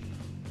you?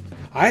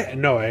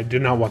 No, I do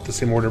not want the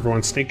same order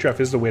everyone. Snake draft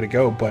is the way to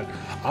go, but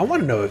I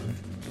want to know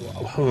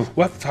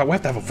we'll have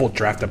to have a full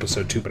draft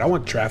episode too, but I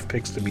want draft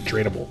picks to be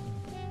tradable.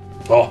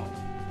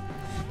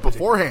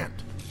 Beforehand,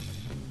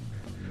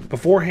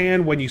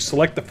 when you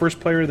select the first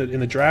player in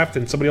the draft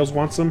and somebody else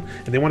wants them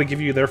and they want to give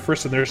you their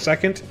first and their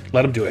second,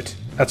 let them do it.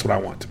 That's what I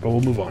want, but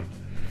we'll move on.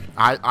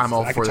 I'm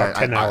all for that. I could talk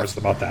 10 hours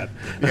about that.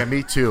 Yeah,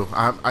 me too.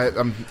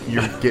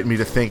 You're getting me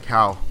to think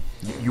how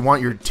you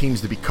want your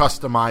teams to be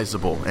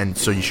customizable, and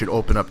so you should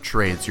open up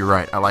trades. You're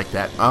right. I like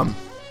that.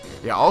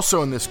 Yeah.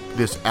 Also in this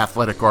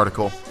Athletic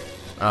article,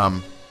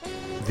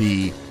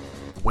 the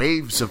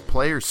waves of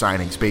player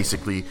signings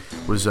basically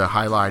was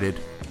highlighted,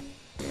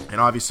 and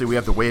obviously we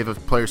have the wave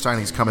of player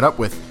signings coming up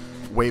with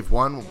wave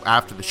one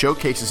after the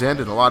showcases end,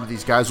 and a lot of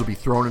these guys will be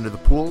thrown into the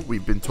pool.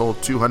 We've been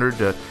told 200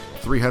 to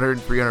 300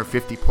 and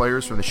 350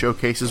 players from the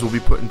showcases will be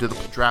put into the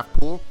draft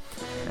pool.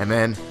 And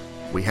then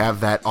we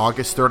have that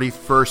August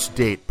 31st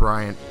date,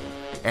 Brian.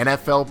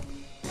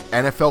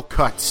 NFL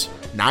cuts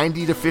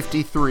 90 to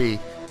 53,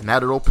 and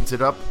that opens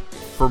it up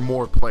for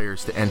more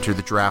players to enter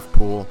the draft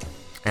pool.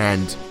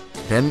 And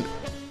then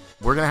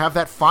we're going to have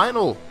that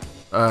final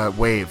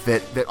wave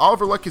that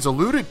Oliver Luck has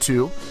alluded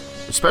to.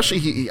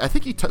 Especially, I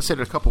think he said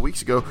it a couple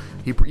weeks ago.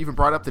 He even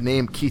brought up the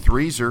name Keith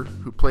Reeser,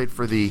 who played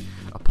for the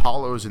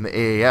Apollos in the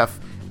AAF,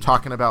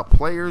 talking about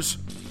players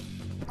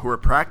who are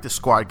practice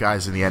squad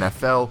guys in the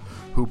NFL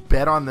who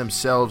bet on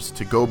themselves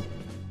to go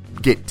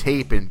get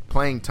tape and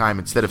playing time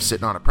instead of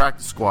sitting on a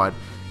practice squad.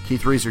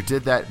 Keith Reeser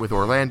did that with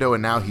Orlando,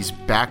 and now he's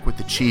back with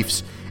the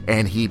Chiefs.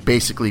 and he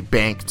basically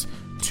banked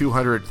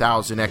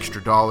 $200,000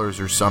 extra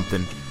or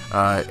something,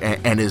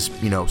 and is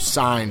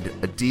signed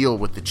a deal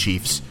with the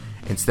Chiefs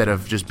instead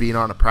of just being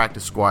on a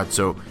practice squad.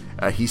 So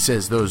he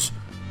says those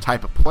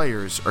type of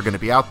players are going to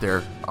be out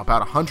there,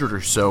 about 100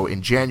 or so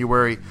in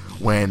January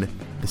when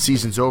the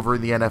season's over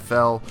in the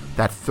NFL.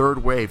 That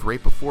third wave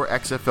right before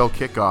XFL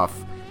kickoff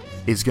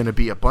is going to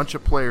be a bunch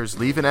of players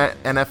leaving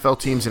NFL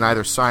teams and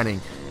either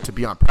signing to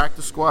be on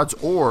practice squads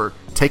or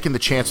taking the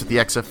chance with the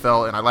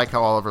XFL. And I like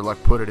how Oliver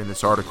Luck put it in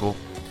this article.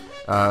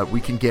 We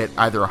can get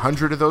either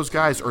 100 of those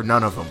guys or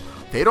none of them.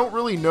 They don't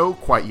really know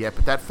quite yet,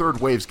 but that third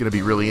wave is going to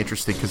be really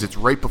interesting because it's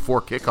right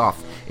before kickoff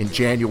in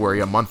January,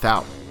 a month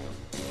out.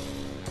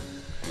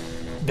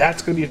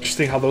 That's going to be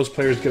interesting how those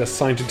players get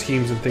assigned to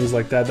teams and things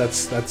like that.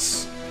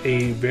 That's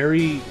a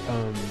very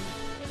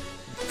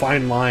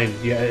fine line.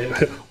 Yeah,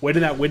 when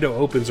that window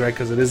opens, right?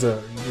 Because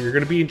you're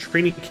going to be in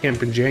training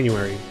camp in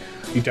January.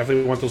 You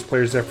definitely want those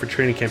players there for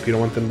training camp. You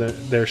don't want them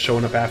there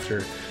showing up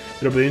after.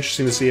 It'll be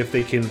interesting to see if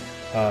they can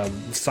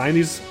sign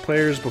these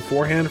players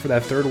beforehand for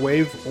that third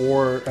wave,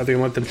 or are they going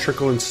to let them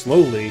trickle in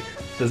slowly?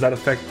 Does that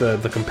affect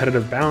the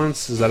competitive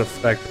balance? Does that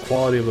affect the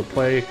quality of the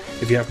play?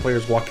 If you have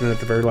players walking in at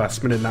the very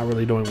last minute not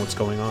really knowing what's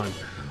going on.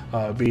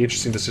 It'd be an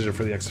interesting decision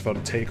for the XFL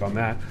to take on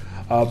that.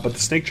 But the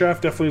snake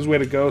draft definitely is the way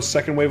to go.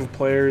 Second wave of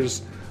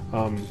players,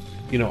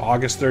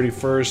 August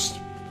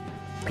 31st,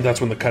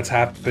 that's when the cuts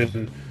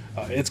happen.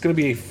 It's going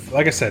to be,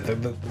 like I said,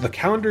 the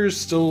calendar is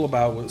still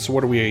about, so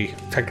what do we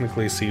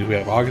technically see? We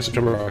have August,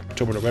 September,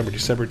 October, November,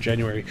 December,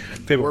 January,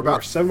 February.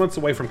 We're 7 months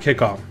away from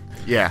kickoff.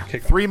 Yeah,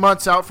 3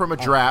 months out from a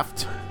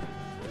draft.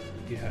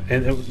 Yeah,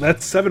 and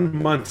that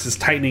 7 months is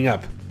tightening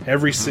up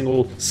every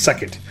single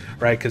second,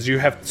 right? Because you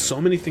have so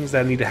many things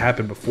that need to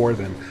happen before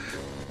then.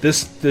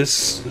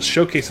 This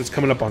showcase that's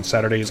coming up on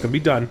Saturday is going to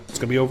be done. It's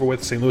going to be over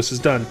with. St. Louis is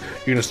done.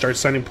 You're going to start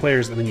signing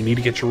players, and then you need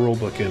to get your rule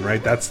book in,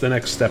 right? That's the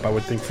next step, I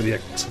would think, for the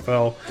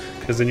XFL,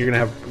 because then you're going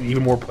to have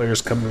even more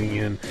players coming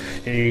in,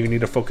 and you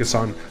need to focus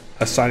on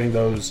assigning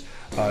those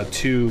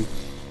to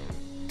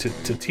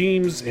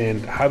teams,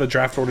 and how the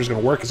draft order is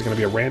going to work. Is it going to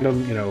be a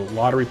random,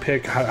 lottery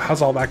pick?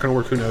 How's all that going to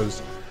work? Who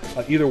knows?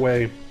 Either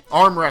way,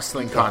 arm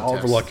wrestling contest.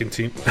 Oliver Luck and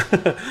team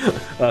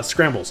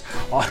scrambles.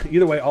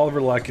 Either way, Oliver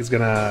Luck is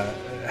going to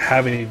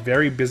have a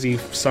very busy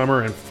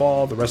summer and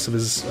fall. The rest of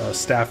his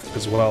staff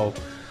as well.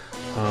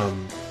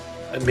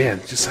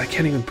 Man, I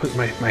can't even put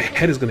my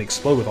head is going to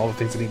explode with all the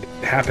things that need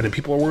to happen, and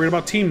people are worried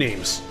about team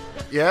names.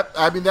 Yep,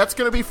 I mean that's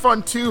going to be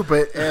fun too.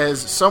 But as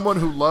someone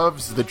who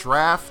loves the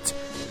draft,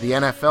 the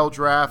NFL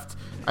draft,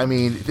 I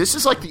mean this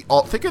is like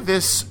think of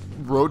this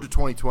road to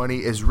 2020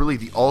 is really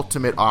the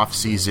ultimate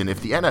offseason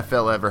if the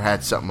NFL ever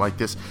had something like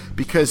this,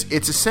 because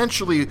it's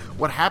essentially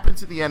what happened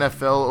to the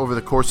NFL over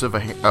the course of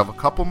a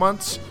couple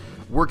months.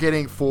 We're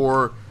getting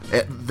for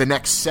the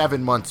next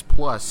 7 months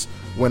plus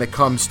when it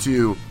comes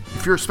to,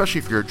 especially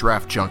if you're a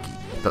draft junkie.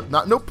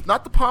 Not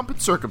the pomp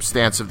and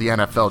circumstance of the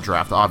NFL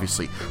draft,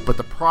 obviously, but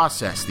the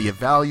process, the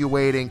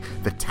evaluating,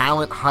 the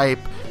talent hype,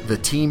 the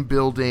team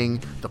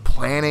building, the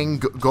planning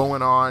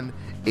going on,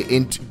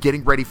 in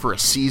getting ready for a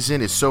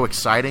season is so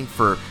exciting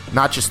for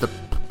not just the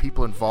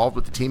people involved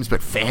with the teams,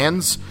 but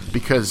fans,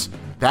 because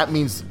that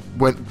means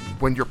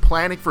when you're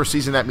planning for a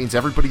season, that means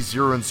everybody's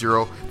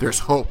 0-0. There's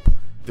hope.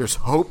 There's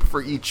hope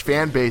for each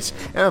fan base,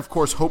 and of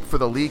course hope for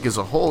the league as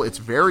a whole. It's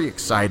very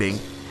exciting,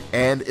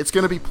 and it's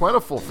going to be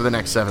plentiful for the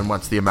next 7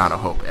 months, the amount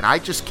of hope. And I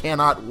just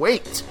cannot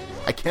wait.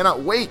 I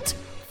cannot wait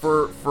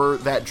for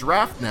that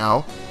draft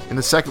now in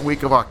the second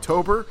week of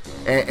October,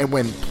 and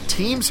when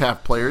teams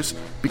have players,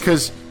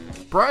 because,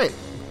 Brian,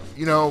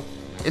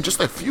 in just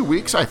a few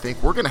weeks, I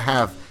think, we're going to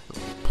have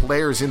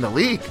players in the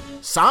league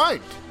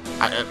signed.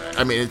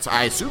 I mean,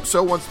 I assume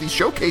so. Once these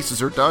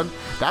showcases are done,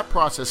 that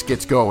process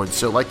gets going.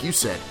 So like you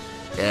said,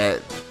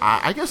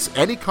 I guess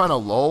any kind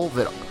of lull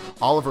that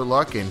Oliver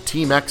Luck and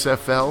Team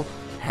XFL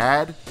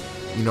had,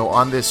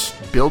 on this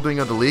building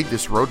of the league,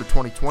 this road to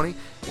 2020,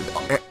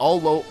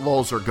 all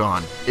lulls are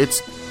gone.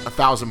 It's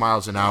 1,000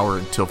 miles an hour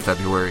until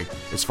February,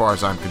 as far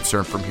as I'm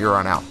concerned, from here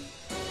on out.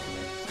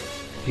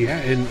 Yeah,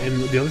 and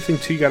the other thing,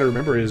 too, you got to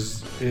remember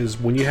is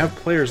when you have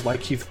players like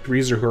Keith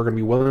Breezer who are going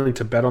to be willing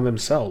to bet on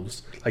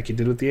themselves, like you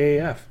did with the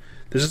AAF,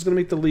 this is going to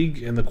make the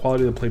league and the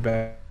quality of the play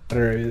better.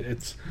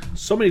 It's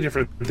so many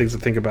different things to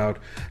think about.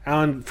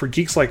 Alan, for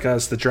geeks like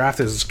us, the draft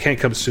can't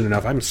come soon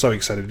enough. I'm so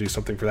excited to do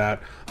something for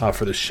that,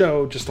 for the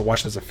show, just to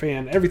watch it as a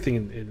fan,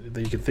 everything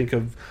that you can think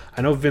of.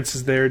 I know Vince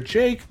is there.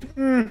 Jake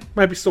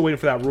might be still waiting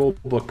for that rule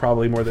book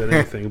probably more than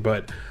anything,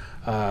 but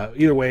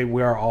either way,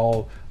 we are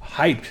all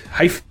hyped.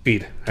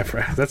 Hype-feed.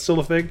 That's still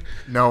a thing?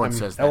 No one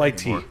says that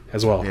LIT anymore.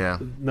 As well. Yeah.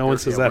 No one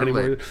says that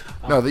anymore.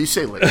 No, you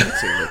say lit.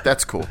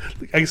 That's cool.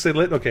 I can say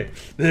lit? Okay.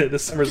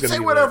 This summer's going to be say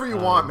whatever you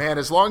want, man,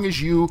 as long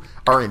as you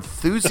are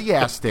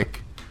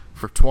enthusiastic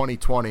for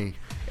 2020.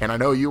 And I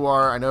know you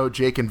are. I know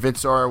Jake and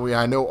Vince are.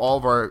 I know all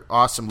of our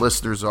awesome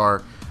listeners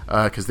are,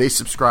 because they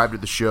subscribe to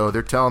the show.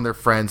 They're telling their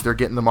friends. They're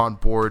getting them on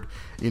board.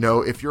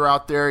 If you're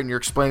out there and you're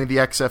explaining the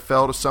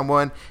XFL to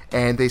someone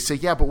and they say,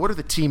 yeah, but what are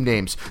the team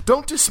names?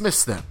 Don't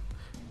dismiss them.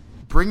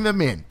 Bring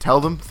them in. Tell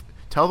them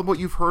Tell them what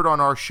you've heard on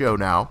our show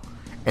now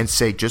and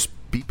say just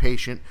be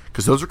patient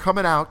because those are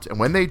coming out. And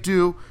when they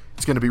do,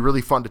 it's going to be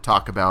really fun to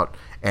talk about.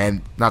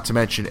 And not to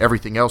mention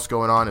everything else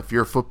going on. If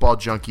you're a football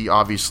junkie,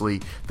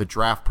 obviously the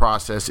draft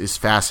process is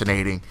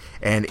fascinating.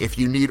 And if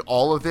you need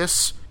all of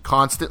this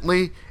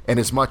constantly and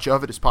as much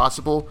of it as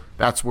possible,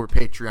 that's where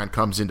Patreon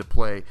comes into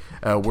play,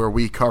 where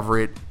we cover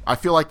it. I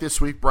feel like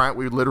this week, Bryant,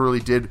 we literally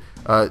did,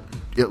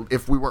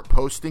 if we weren't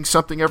posting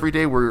something every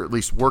day, we're at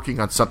least working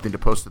on something to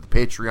post to the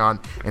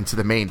Patreon and to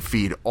the main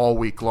feed all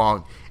week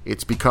long.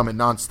 It's becoming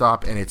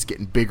nonstop, and it's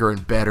getting bigger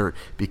and better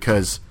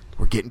because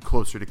we're getting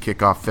closer to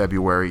kickoff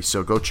February.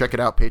 So go check it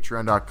out,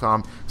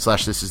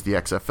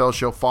 patreon.com/thisisthexfl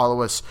show.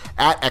 Follow us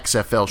at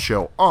XFL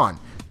Show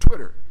on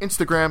Twitter,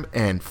 Instagram,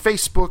 and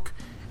Facebook.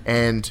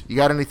 And you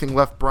got anything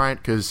left,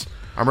 Bryant? Because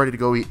I'm ready to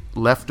go eat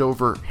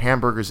leftover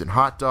hamburgers and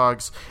hot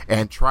dogs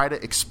and try to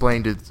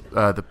explain to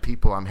the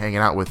people I'm hanging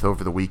out with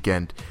over the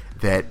weekend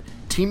that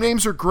team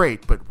names are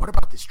great, but what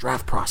about this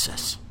draft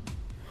process?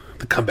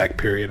 The comeback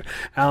period.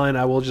 Alan,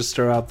 I will just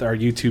throw out our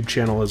YouTube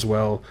channel as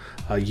well,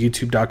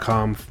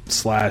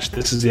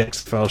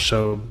 youtube.com/thisisthexfl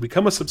show.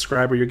 Become a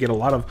subscriber. You'll get a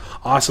lot of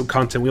awesome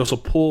content. We also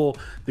pull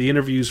the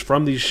interviews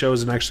from these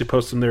shows and actually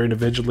post them there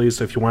individually.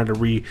 So if you wanted to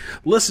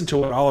re-listen to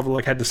what Oliver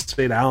Luck had to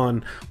say to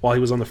Alan while he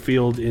was on the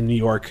field in New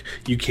York,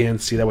 you can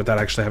see that without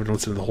actually having to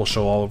listen to the whole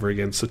show all over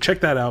again. So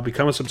check that out.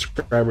 Become a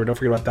subscriber. Don't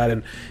forget about that.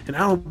 And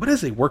Alan, what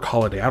is a work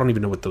holiday? I don't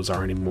even know what those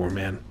are anymore,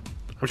 man.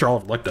 I'm sure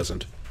Oliver Luck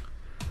doesn't.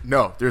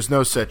 No, there's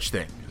no such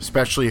thing,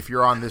 especially if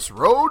you're on this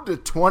road to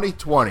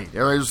 2020.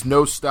 There is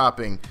no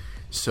stopping.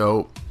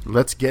 So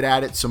let's get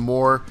at it some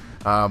more.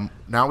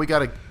 Now we got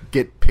to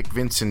pick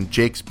Vince and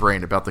Jake's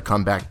brain about the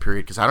comeback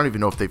period because I don't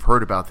even know if they've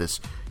heard about this.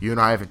 You and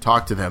I haven't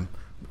talked to them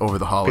over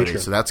the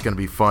holidays, so that's going to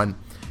be fun.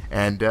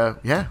 And,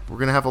 we're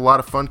going to have a lot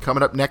of fun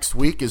coming up next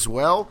week as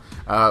well.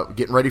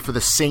 Getting ready for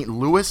the St.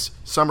 Louis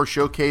Summer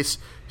Showcase.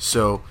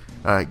 So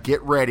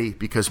get ready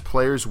because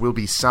players will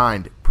be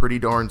signed pretty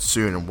darn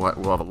soon, and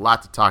we'll have a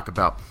lot to talk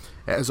about.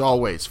 As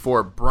always,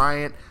 for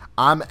Bryant,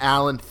 I'm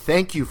Alan.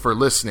 Thank you for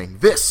listening.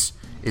 This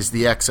is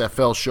the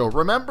XFL Show.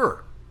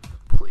 Remember,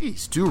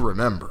 please do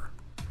remember,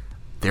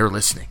 they're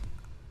listening.